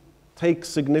will take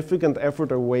significant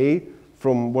effort away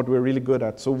from what we're really good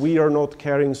at. So we are not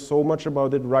caring so much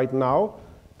about it right now,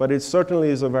 but it certainly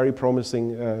is a very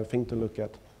promising thing to look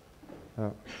at.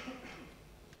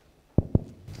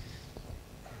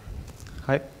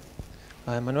 Hi,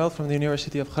 I'm Manuel from the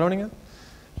University of Groningen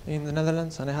in the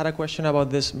Netherlands, and I had a question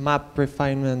about this map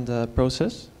refinement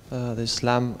process, this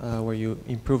SLAM where you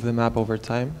improve the map over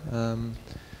time.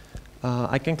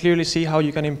 I can clearly see how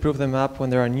you can improve the map when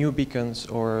there are new beacons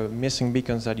or missing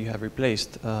beacons that you have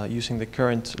replaced using the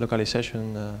current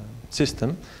localization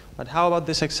system. But how about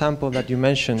this example that you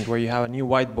mentioned where you have a new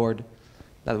whiteboard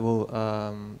that will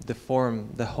deform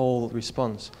the whole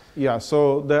response? Yeah,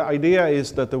 so the idea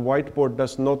is that the whiteboard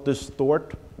does not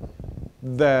distort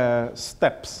the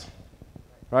steps,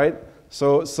 right?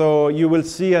 So you will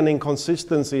see an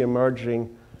inconsistency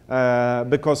emerging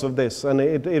because of this, and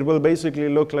it will basically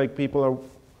look like people are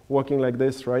walking like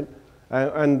this, right?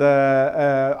 And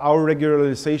our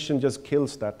regularization just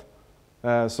kills that.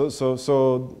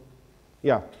 So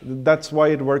yeah, that's why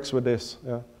it works with this.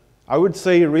 Yeah. I would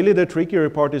say really the trickier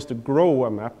part is to grow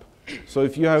a map. So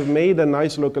if you have made a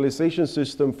nice localization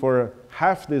system for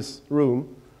half this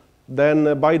room,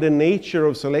 then by the nature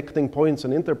of selecting points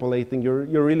and interpolating, you're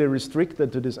really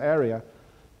restricted to this area.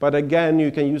 But again,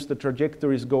 you can use the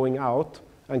trajectories going out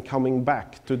and coming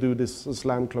back to do this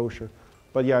SLAM closure.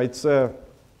 But yeah,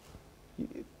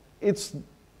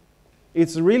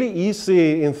 it's really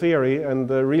easy in theory and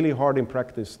really hard in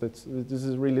practice. This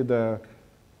is really the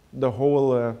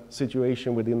whole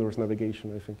situation with indoors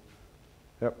navigation, I think.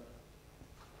 Yep.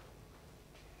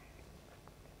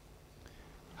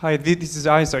 Hi, this is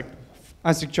Isaac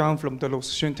Zhang from the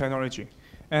Location Technology.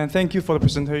 And thank you for the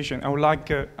presentation. I would like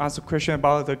to ask a question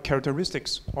about the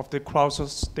characteristics of the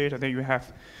crowdsourced data that you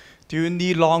have. Do you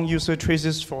need long user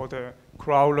traces for the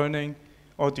crowd learning,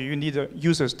 or do you need the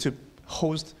users to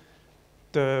host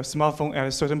the smartphone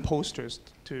at certain posters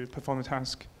to perform the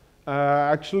task?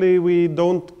 Actually, we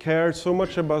don't care so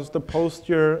much about the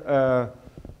posture.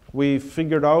 We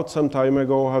figured out some time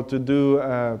ago how to do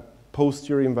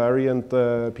posture invariant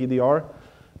PDR.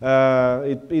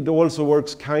 It also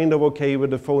works kind of okay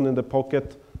with the phone in the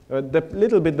pocket, a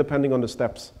little bit depending on the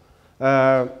steps.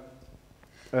 Yeah,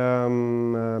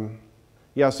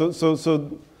 so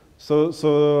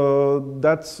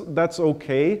that's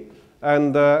okay.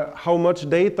 And how much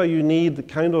data you need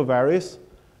kind of varies.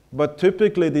 But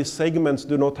typically, these segments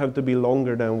do not have to be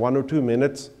longer than 1 or 2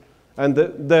 minutes. And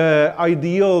the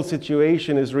ideal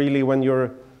situation is really when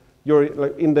you're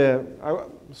like in the,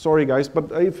 sorry guys, but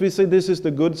if we say this is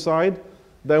the good side,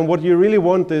 then what you really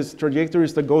want is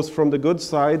trajectories that goes from the good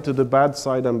side to the bad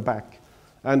side and back.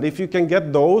 And if you can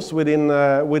get those within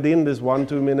this 1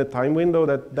 2 minute time window,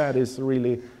 that is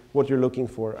really what you're looking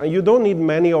for. And you don't need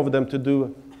many of them to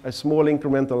do a small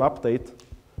incremental update,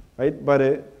 right?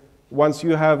 But once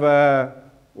you have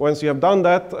done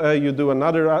that, you do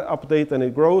another update and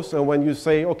it grows. And when you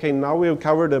say, okay, now we've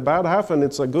covered the bad half and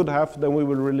it's a good half, then we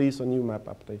will release a new map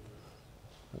update.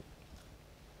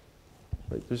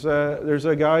 Right. There's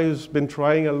a guy who's been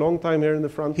trying a long time here in the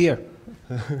front. Here.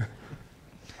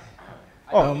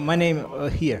 Oh, my name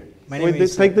here. My name wait,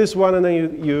 is take this one and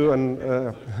then you and.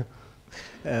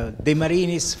 De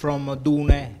Marinis from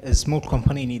Dune, a small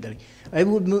company in Italy. I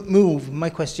would move my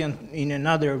question in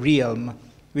another realm,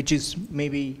 which is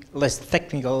maybe less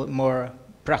technical, more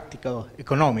practical,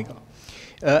 economical.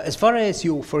 As far as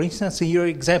you, for instance, in your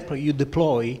example, you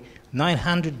deploy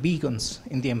 900 beacons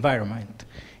in the environment.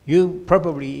 You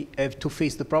probably have to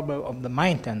face the problem of the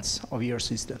maintenance of your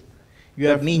system. You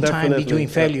have mean time between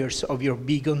failures of your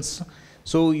beacons.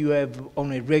 So you have,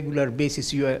 on a regular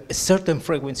basis, you have a certain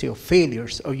frequency of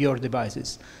failures of your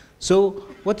devices. So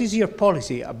what is your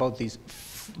policy about this?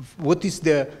 What is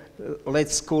the,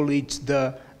 let's call it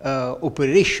the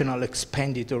operational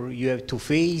expenditure you have to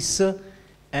face?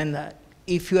 And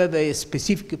if you have a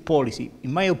specific policy,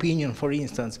 in my opinion, for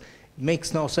instance, it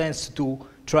makes no sense to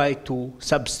try to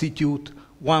substitute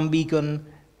one beacon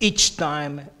each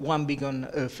time, one beacon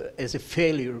as a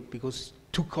failure because it's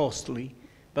too costly.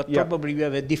 But probably we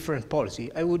have a different policy.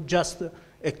 I would just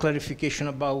a clarification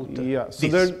about so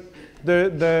this.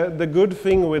 the good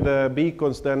thing with the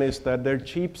beacons then is that they're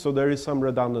cheap, so there is some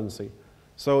redundancy.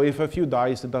 So if a few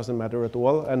dies, it doesn't matter at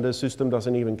all, and the system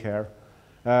doesn't even care.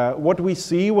 What we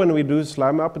see when we do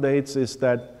SLAM updates is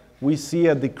that we see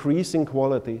a decrease in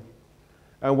quality.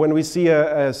 And when we see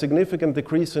a significant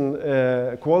decrease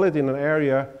in quality in an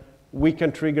area, we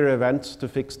can trigger events to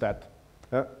fix that.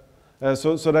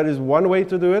 So that is one way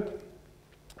to do it.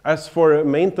 As for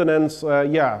maintenance,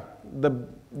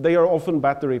 they are often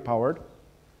battery powered.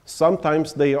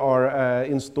 Sometimes they are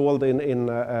installed in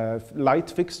light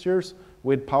fixtures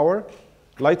with power.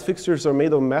 Light fixtures are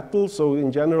made of metal, so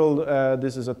in general,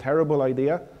 this is a terrible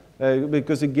idea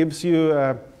because it gives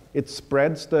you, it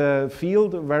spreads the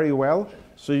field very well.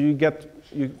 So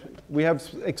we have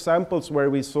examples where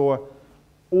we saw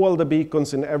all the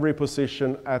beacons in every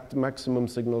position at maximum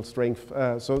signal strength.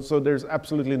 So there's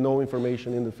absolutely no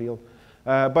information in the field.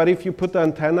 But if you put the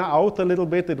antenna out a little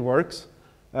bit, it works.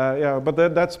 But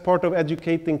that's part of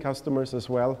educating customers as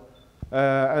well.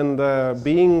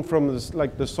 Being from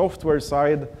the software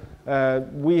side,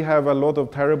 we have a lot of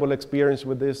terrible experience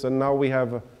with this, and now we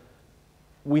have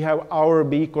our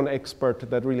beacon expert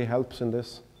that really helps in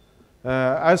this.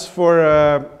 As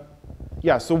for,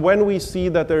 so when we see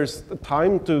that there's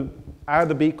time to add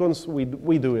the beacons,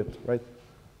 we do it, right?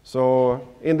 So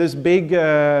in this big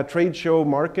trade show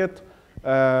market,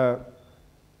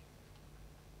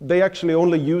 they actually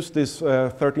only use this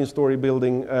 13-story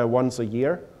building once a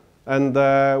year. And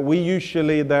we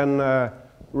usually then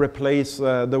replace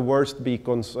the worst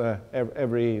beacons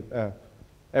every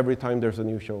time there's a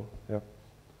new show. Yeah.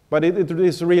 But it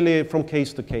is really from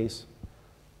case to case.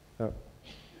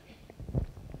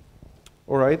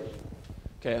 All right.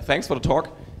 Okay, thanks for the talk.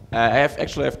 I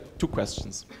actually have two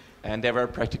questions, and they're very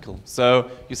practical.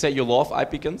 So you say you love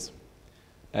iBeacons.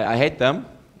 I hate them.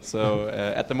 So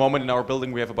at the moment in our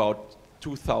building we have about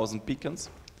 2,000 beacons.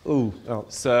 Ooh. Oh.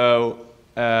 So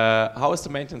how is the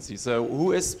maintenance? So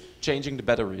who is changing the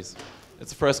batteries?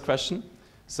 It's the first question.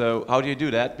 So how do you do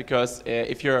that? Because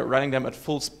if you're running them at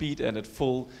full speed and at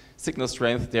full signal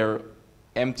strength, they're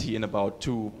empty in about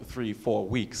 2, 3, 4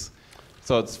 weeks.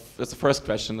 So that's the first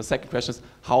question. The second question is,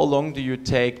 how long do you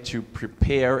take to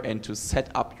prepare and to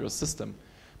set up your system?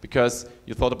 Because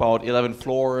you thought about 11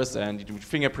 floors and you do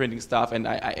fingerprinting stuff, and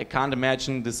I can't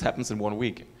imagine this happens in 1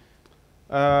 week.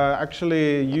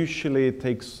 Actually, usually it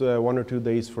takes 1 or 2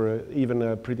 days for even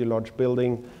a pretty large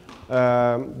building.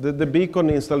 The beacon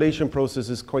installation process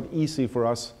is quite easy for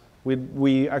us.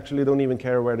 We actually don't even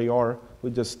care where they are.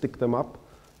 We just stick them up.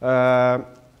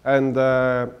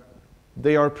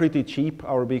 They are pretty cheap,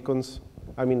 our beacons.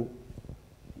 I mean,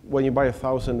 when you buy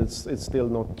 1,000, it's still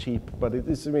not cheap, but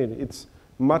it's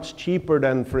much cheaper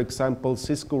than, for example,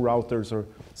 Cisco routers or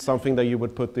something that you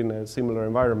would put in a similar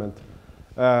environment.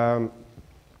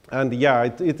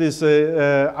 It is,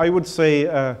 I would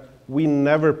say, we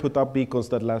never put up beacons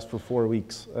that last for 4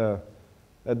 weeks.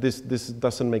 This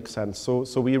doesn't make sense.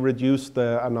 So we reduced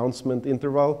the announcement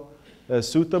interval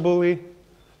suitably.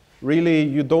 Really,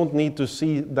 you don't need to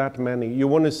see that many. You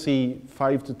want to see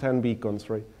 5 to 10 beacons,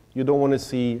 right? You don't want to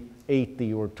see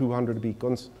 80 or 200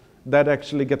 beacons. That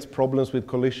actually gets problems with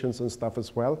collisions and stuff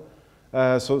as well.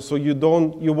 So you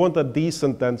want a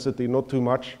decent density, not too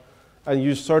much, and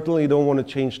you certainly don't want to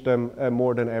change them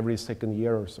more than every second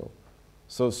year or so.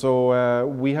 So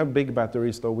we have big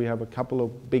batteries, though. We have a couple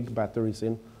of big batteries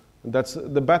in. And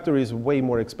the battery is way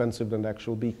more expensive than the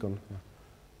actual beacon.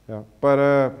 Yeah.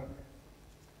 But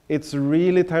it's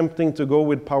really tempting to go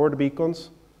with powered beacons,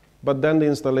 but then the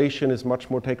installation is much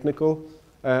more technical,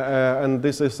 and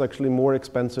this is actually more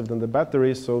expensive than the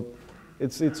batteries, so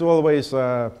it's always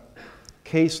a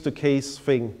case-to-case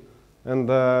thing. And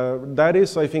that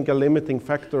is, I think, a limiting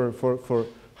factor for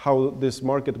how this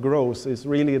market grows, is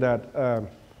really that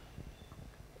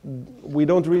we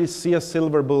don't really see a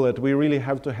silver bullet. We really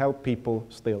have to help people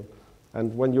still.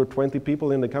 And when you're 20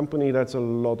 people in the company, that's a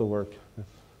lot of work.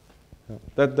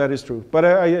 That is true, but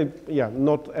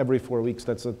not every 4 weeks.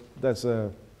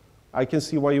 I can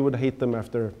see why you would hate them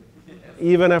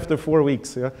even after 4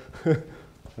 weeks. Yeah.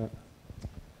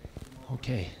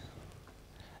 Okay.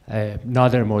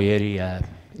 Nader Moyeri,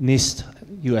 NIST,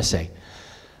 USA.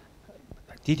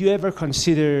 Did you ever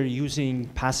consider using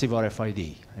passive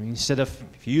RFID? I mean,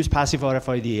 if you use passive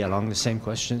RFID along the same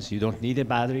questions, you don't need a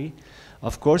battery.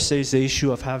 Of course, there is the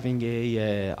issue of having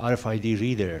a RFID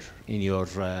reader in your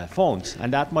phones,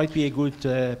 and that might be a good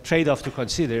trade-off to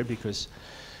consider because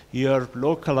you're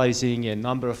localizing a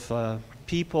number of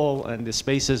people, and the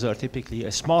spaces are typically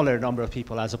a smaller number of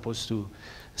people as opposed to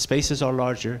spaces are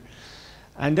larger.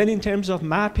 And then in terms of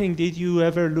mapping, did you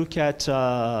ever look at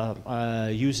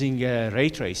using ray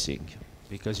tracing?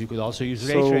 Because you could also use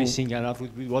ray tracing, and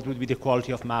what would be the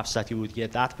quality of maps that you would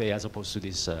get that way as opposed to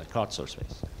this crowdsourced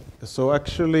space? So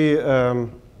actually,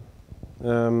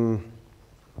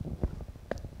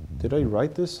 did I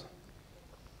write this?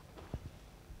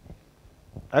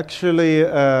 Actually,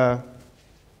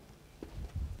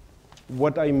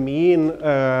 what I mean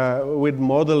with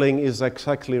modeling is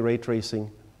exactly ray tracing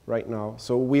right now.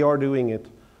 So we are doing it.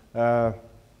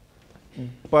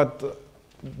 But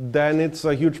then it's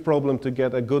a huge problem to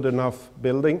get a good enough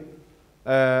building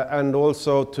and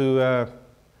also to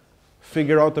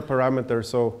figure out the parameters.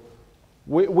 So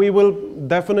we will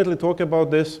definitely talk about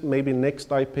this maybe next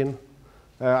IPIN.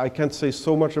 I can't say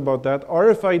so much about that.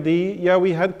 RFID, yeah,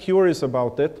 we had curious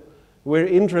about it. We're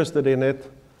interested in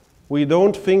it. We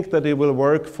don't think that it will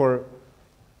work for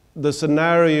the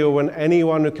scenario when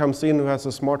anyone who comes in who has a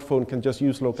smartphone can just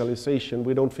use localization.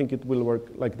 We don't think it will work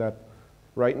like that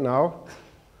right now.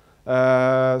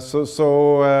 At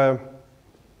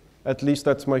least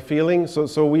that's my feeling.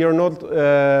 So we are not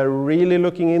really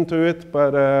looking into it,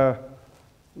 but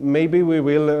maybe we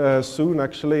will soon.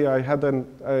 Actually, I had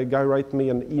a guy write me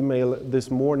an email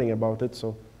this morning about it,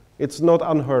 so it's not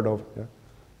unheard of, yeah,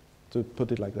 to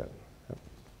put it like that.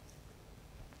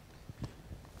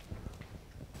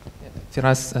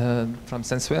 Firas from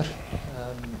Senseware,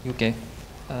 UK.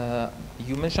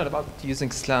 You mentioned about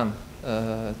using SLAM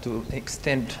to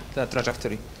extend the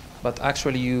trajectory, but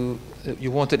actually you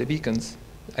wanted the beacons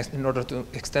in order to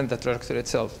extend the trajectory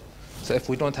itself. So if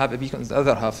we don't have a beacons, the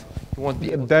other half, you won't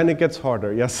be able then it gets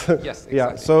harder, yes. Yes, exactly.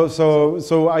 Yeah,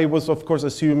 so I was, of course,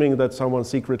 assuming that someone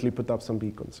secretly put up some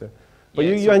beacons, yeah. But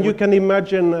yeah, you can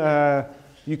imagine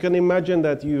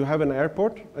that you have an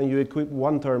airport and you equip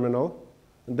one terminal,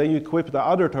 and then you equip the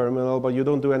other terminal, but you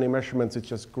don't do any measurements, it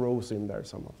just grows in there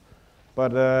somehow.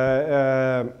 But,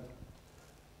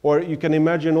 or you can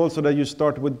imagine also that you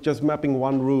start with just mapping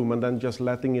one room and then just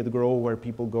letting it grow where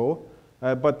people go.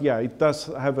 But yeah, it does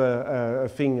have a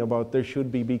thing about there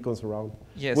should be beacons around.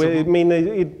 Yeah, well, I mean,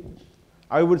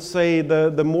 I would say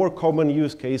the more common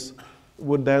use case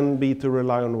would then be to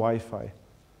rely on Wi-Fi.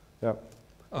 Yeah.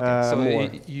 Okay, so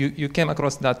you came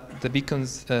across that the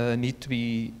beacons need to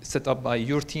be set up by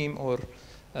your team or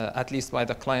at least by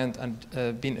the client and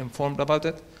been informed about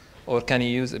it? Or can you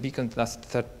use a beacon that's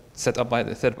set up by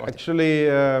the third party? Actually,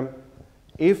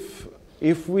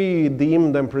 if we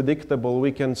deem them predictable,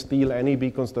 we can steal any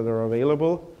beacons that are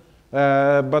available.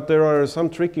 But there are some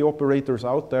tricky operators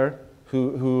out there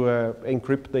who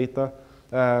encrypt data.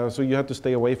 So you have to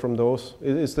stay away from those.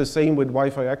 It's the same with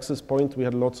Wi-Fi access point. We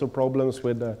had lots of problems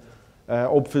with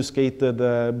obfuscated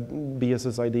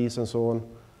BSSIDs and so on.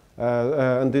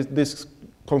 And this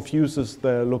confuses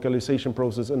the localization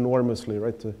process enormously,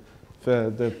 right?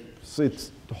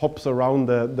 It hops around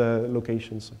the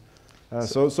locations.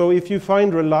 So if you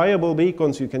find reliable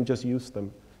beacons, you can just use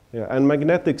them. Yeah, and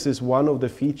magnetics is one of the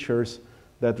features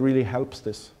that really helps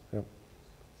this. Yeah.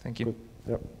 Thank you. Good.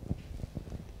 Yeah.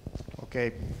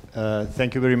 Okay,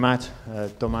 thank you very much,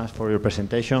 Thomas, for your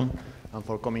presentation and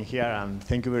for coming here, and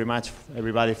thank you very much,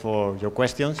 everybody, for your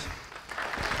questions.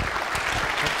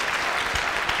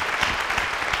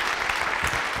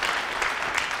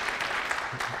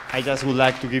 I just would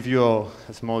like to give you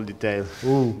a small detail,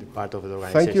 the part of the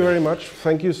organization. Thank you very much.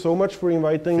 Thank you so much for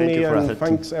inviting me, and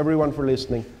thanks everyone for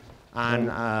listening.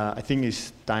 And I think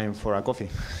it's time for a coffee.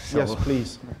 So yes,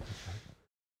 please.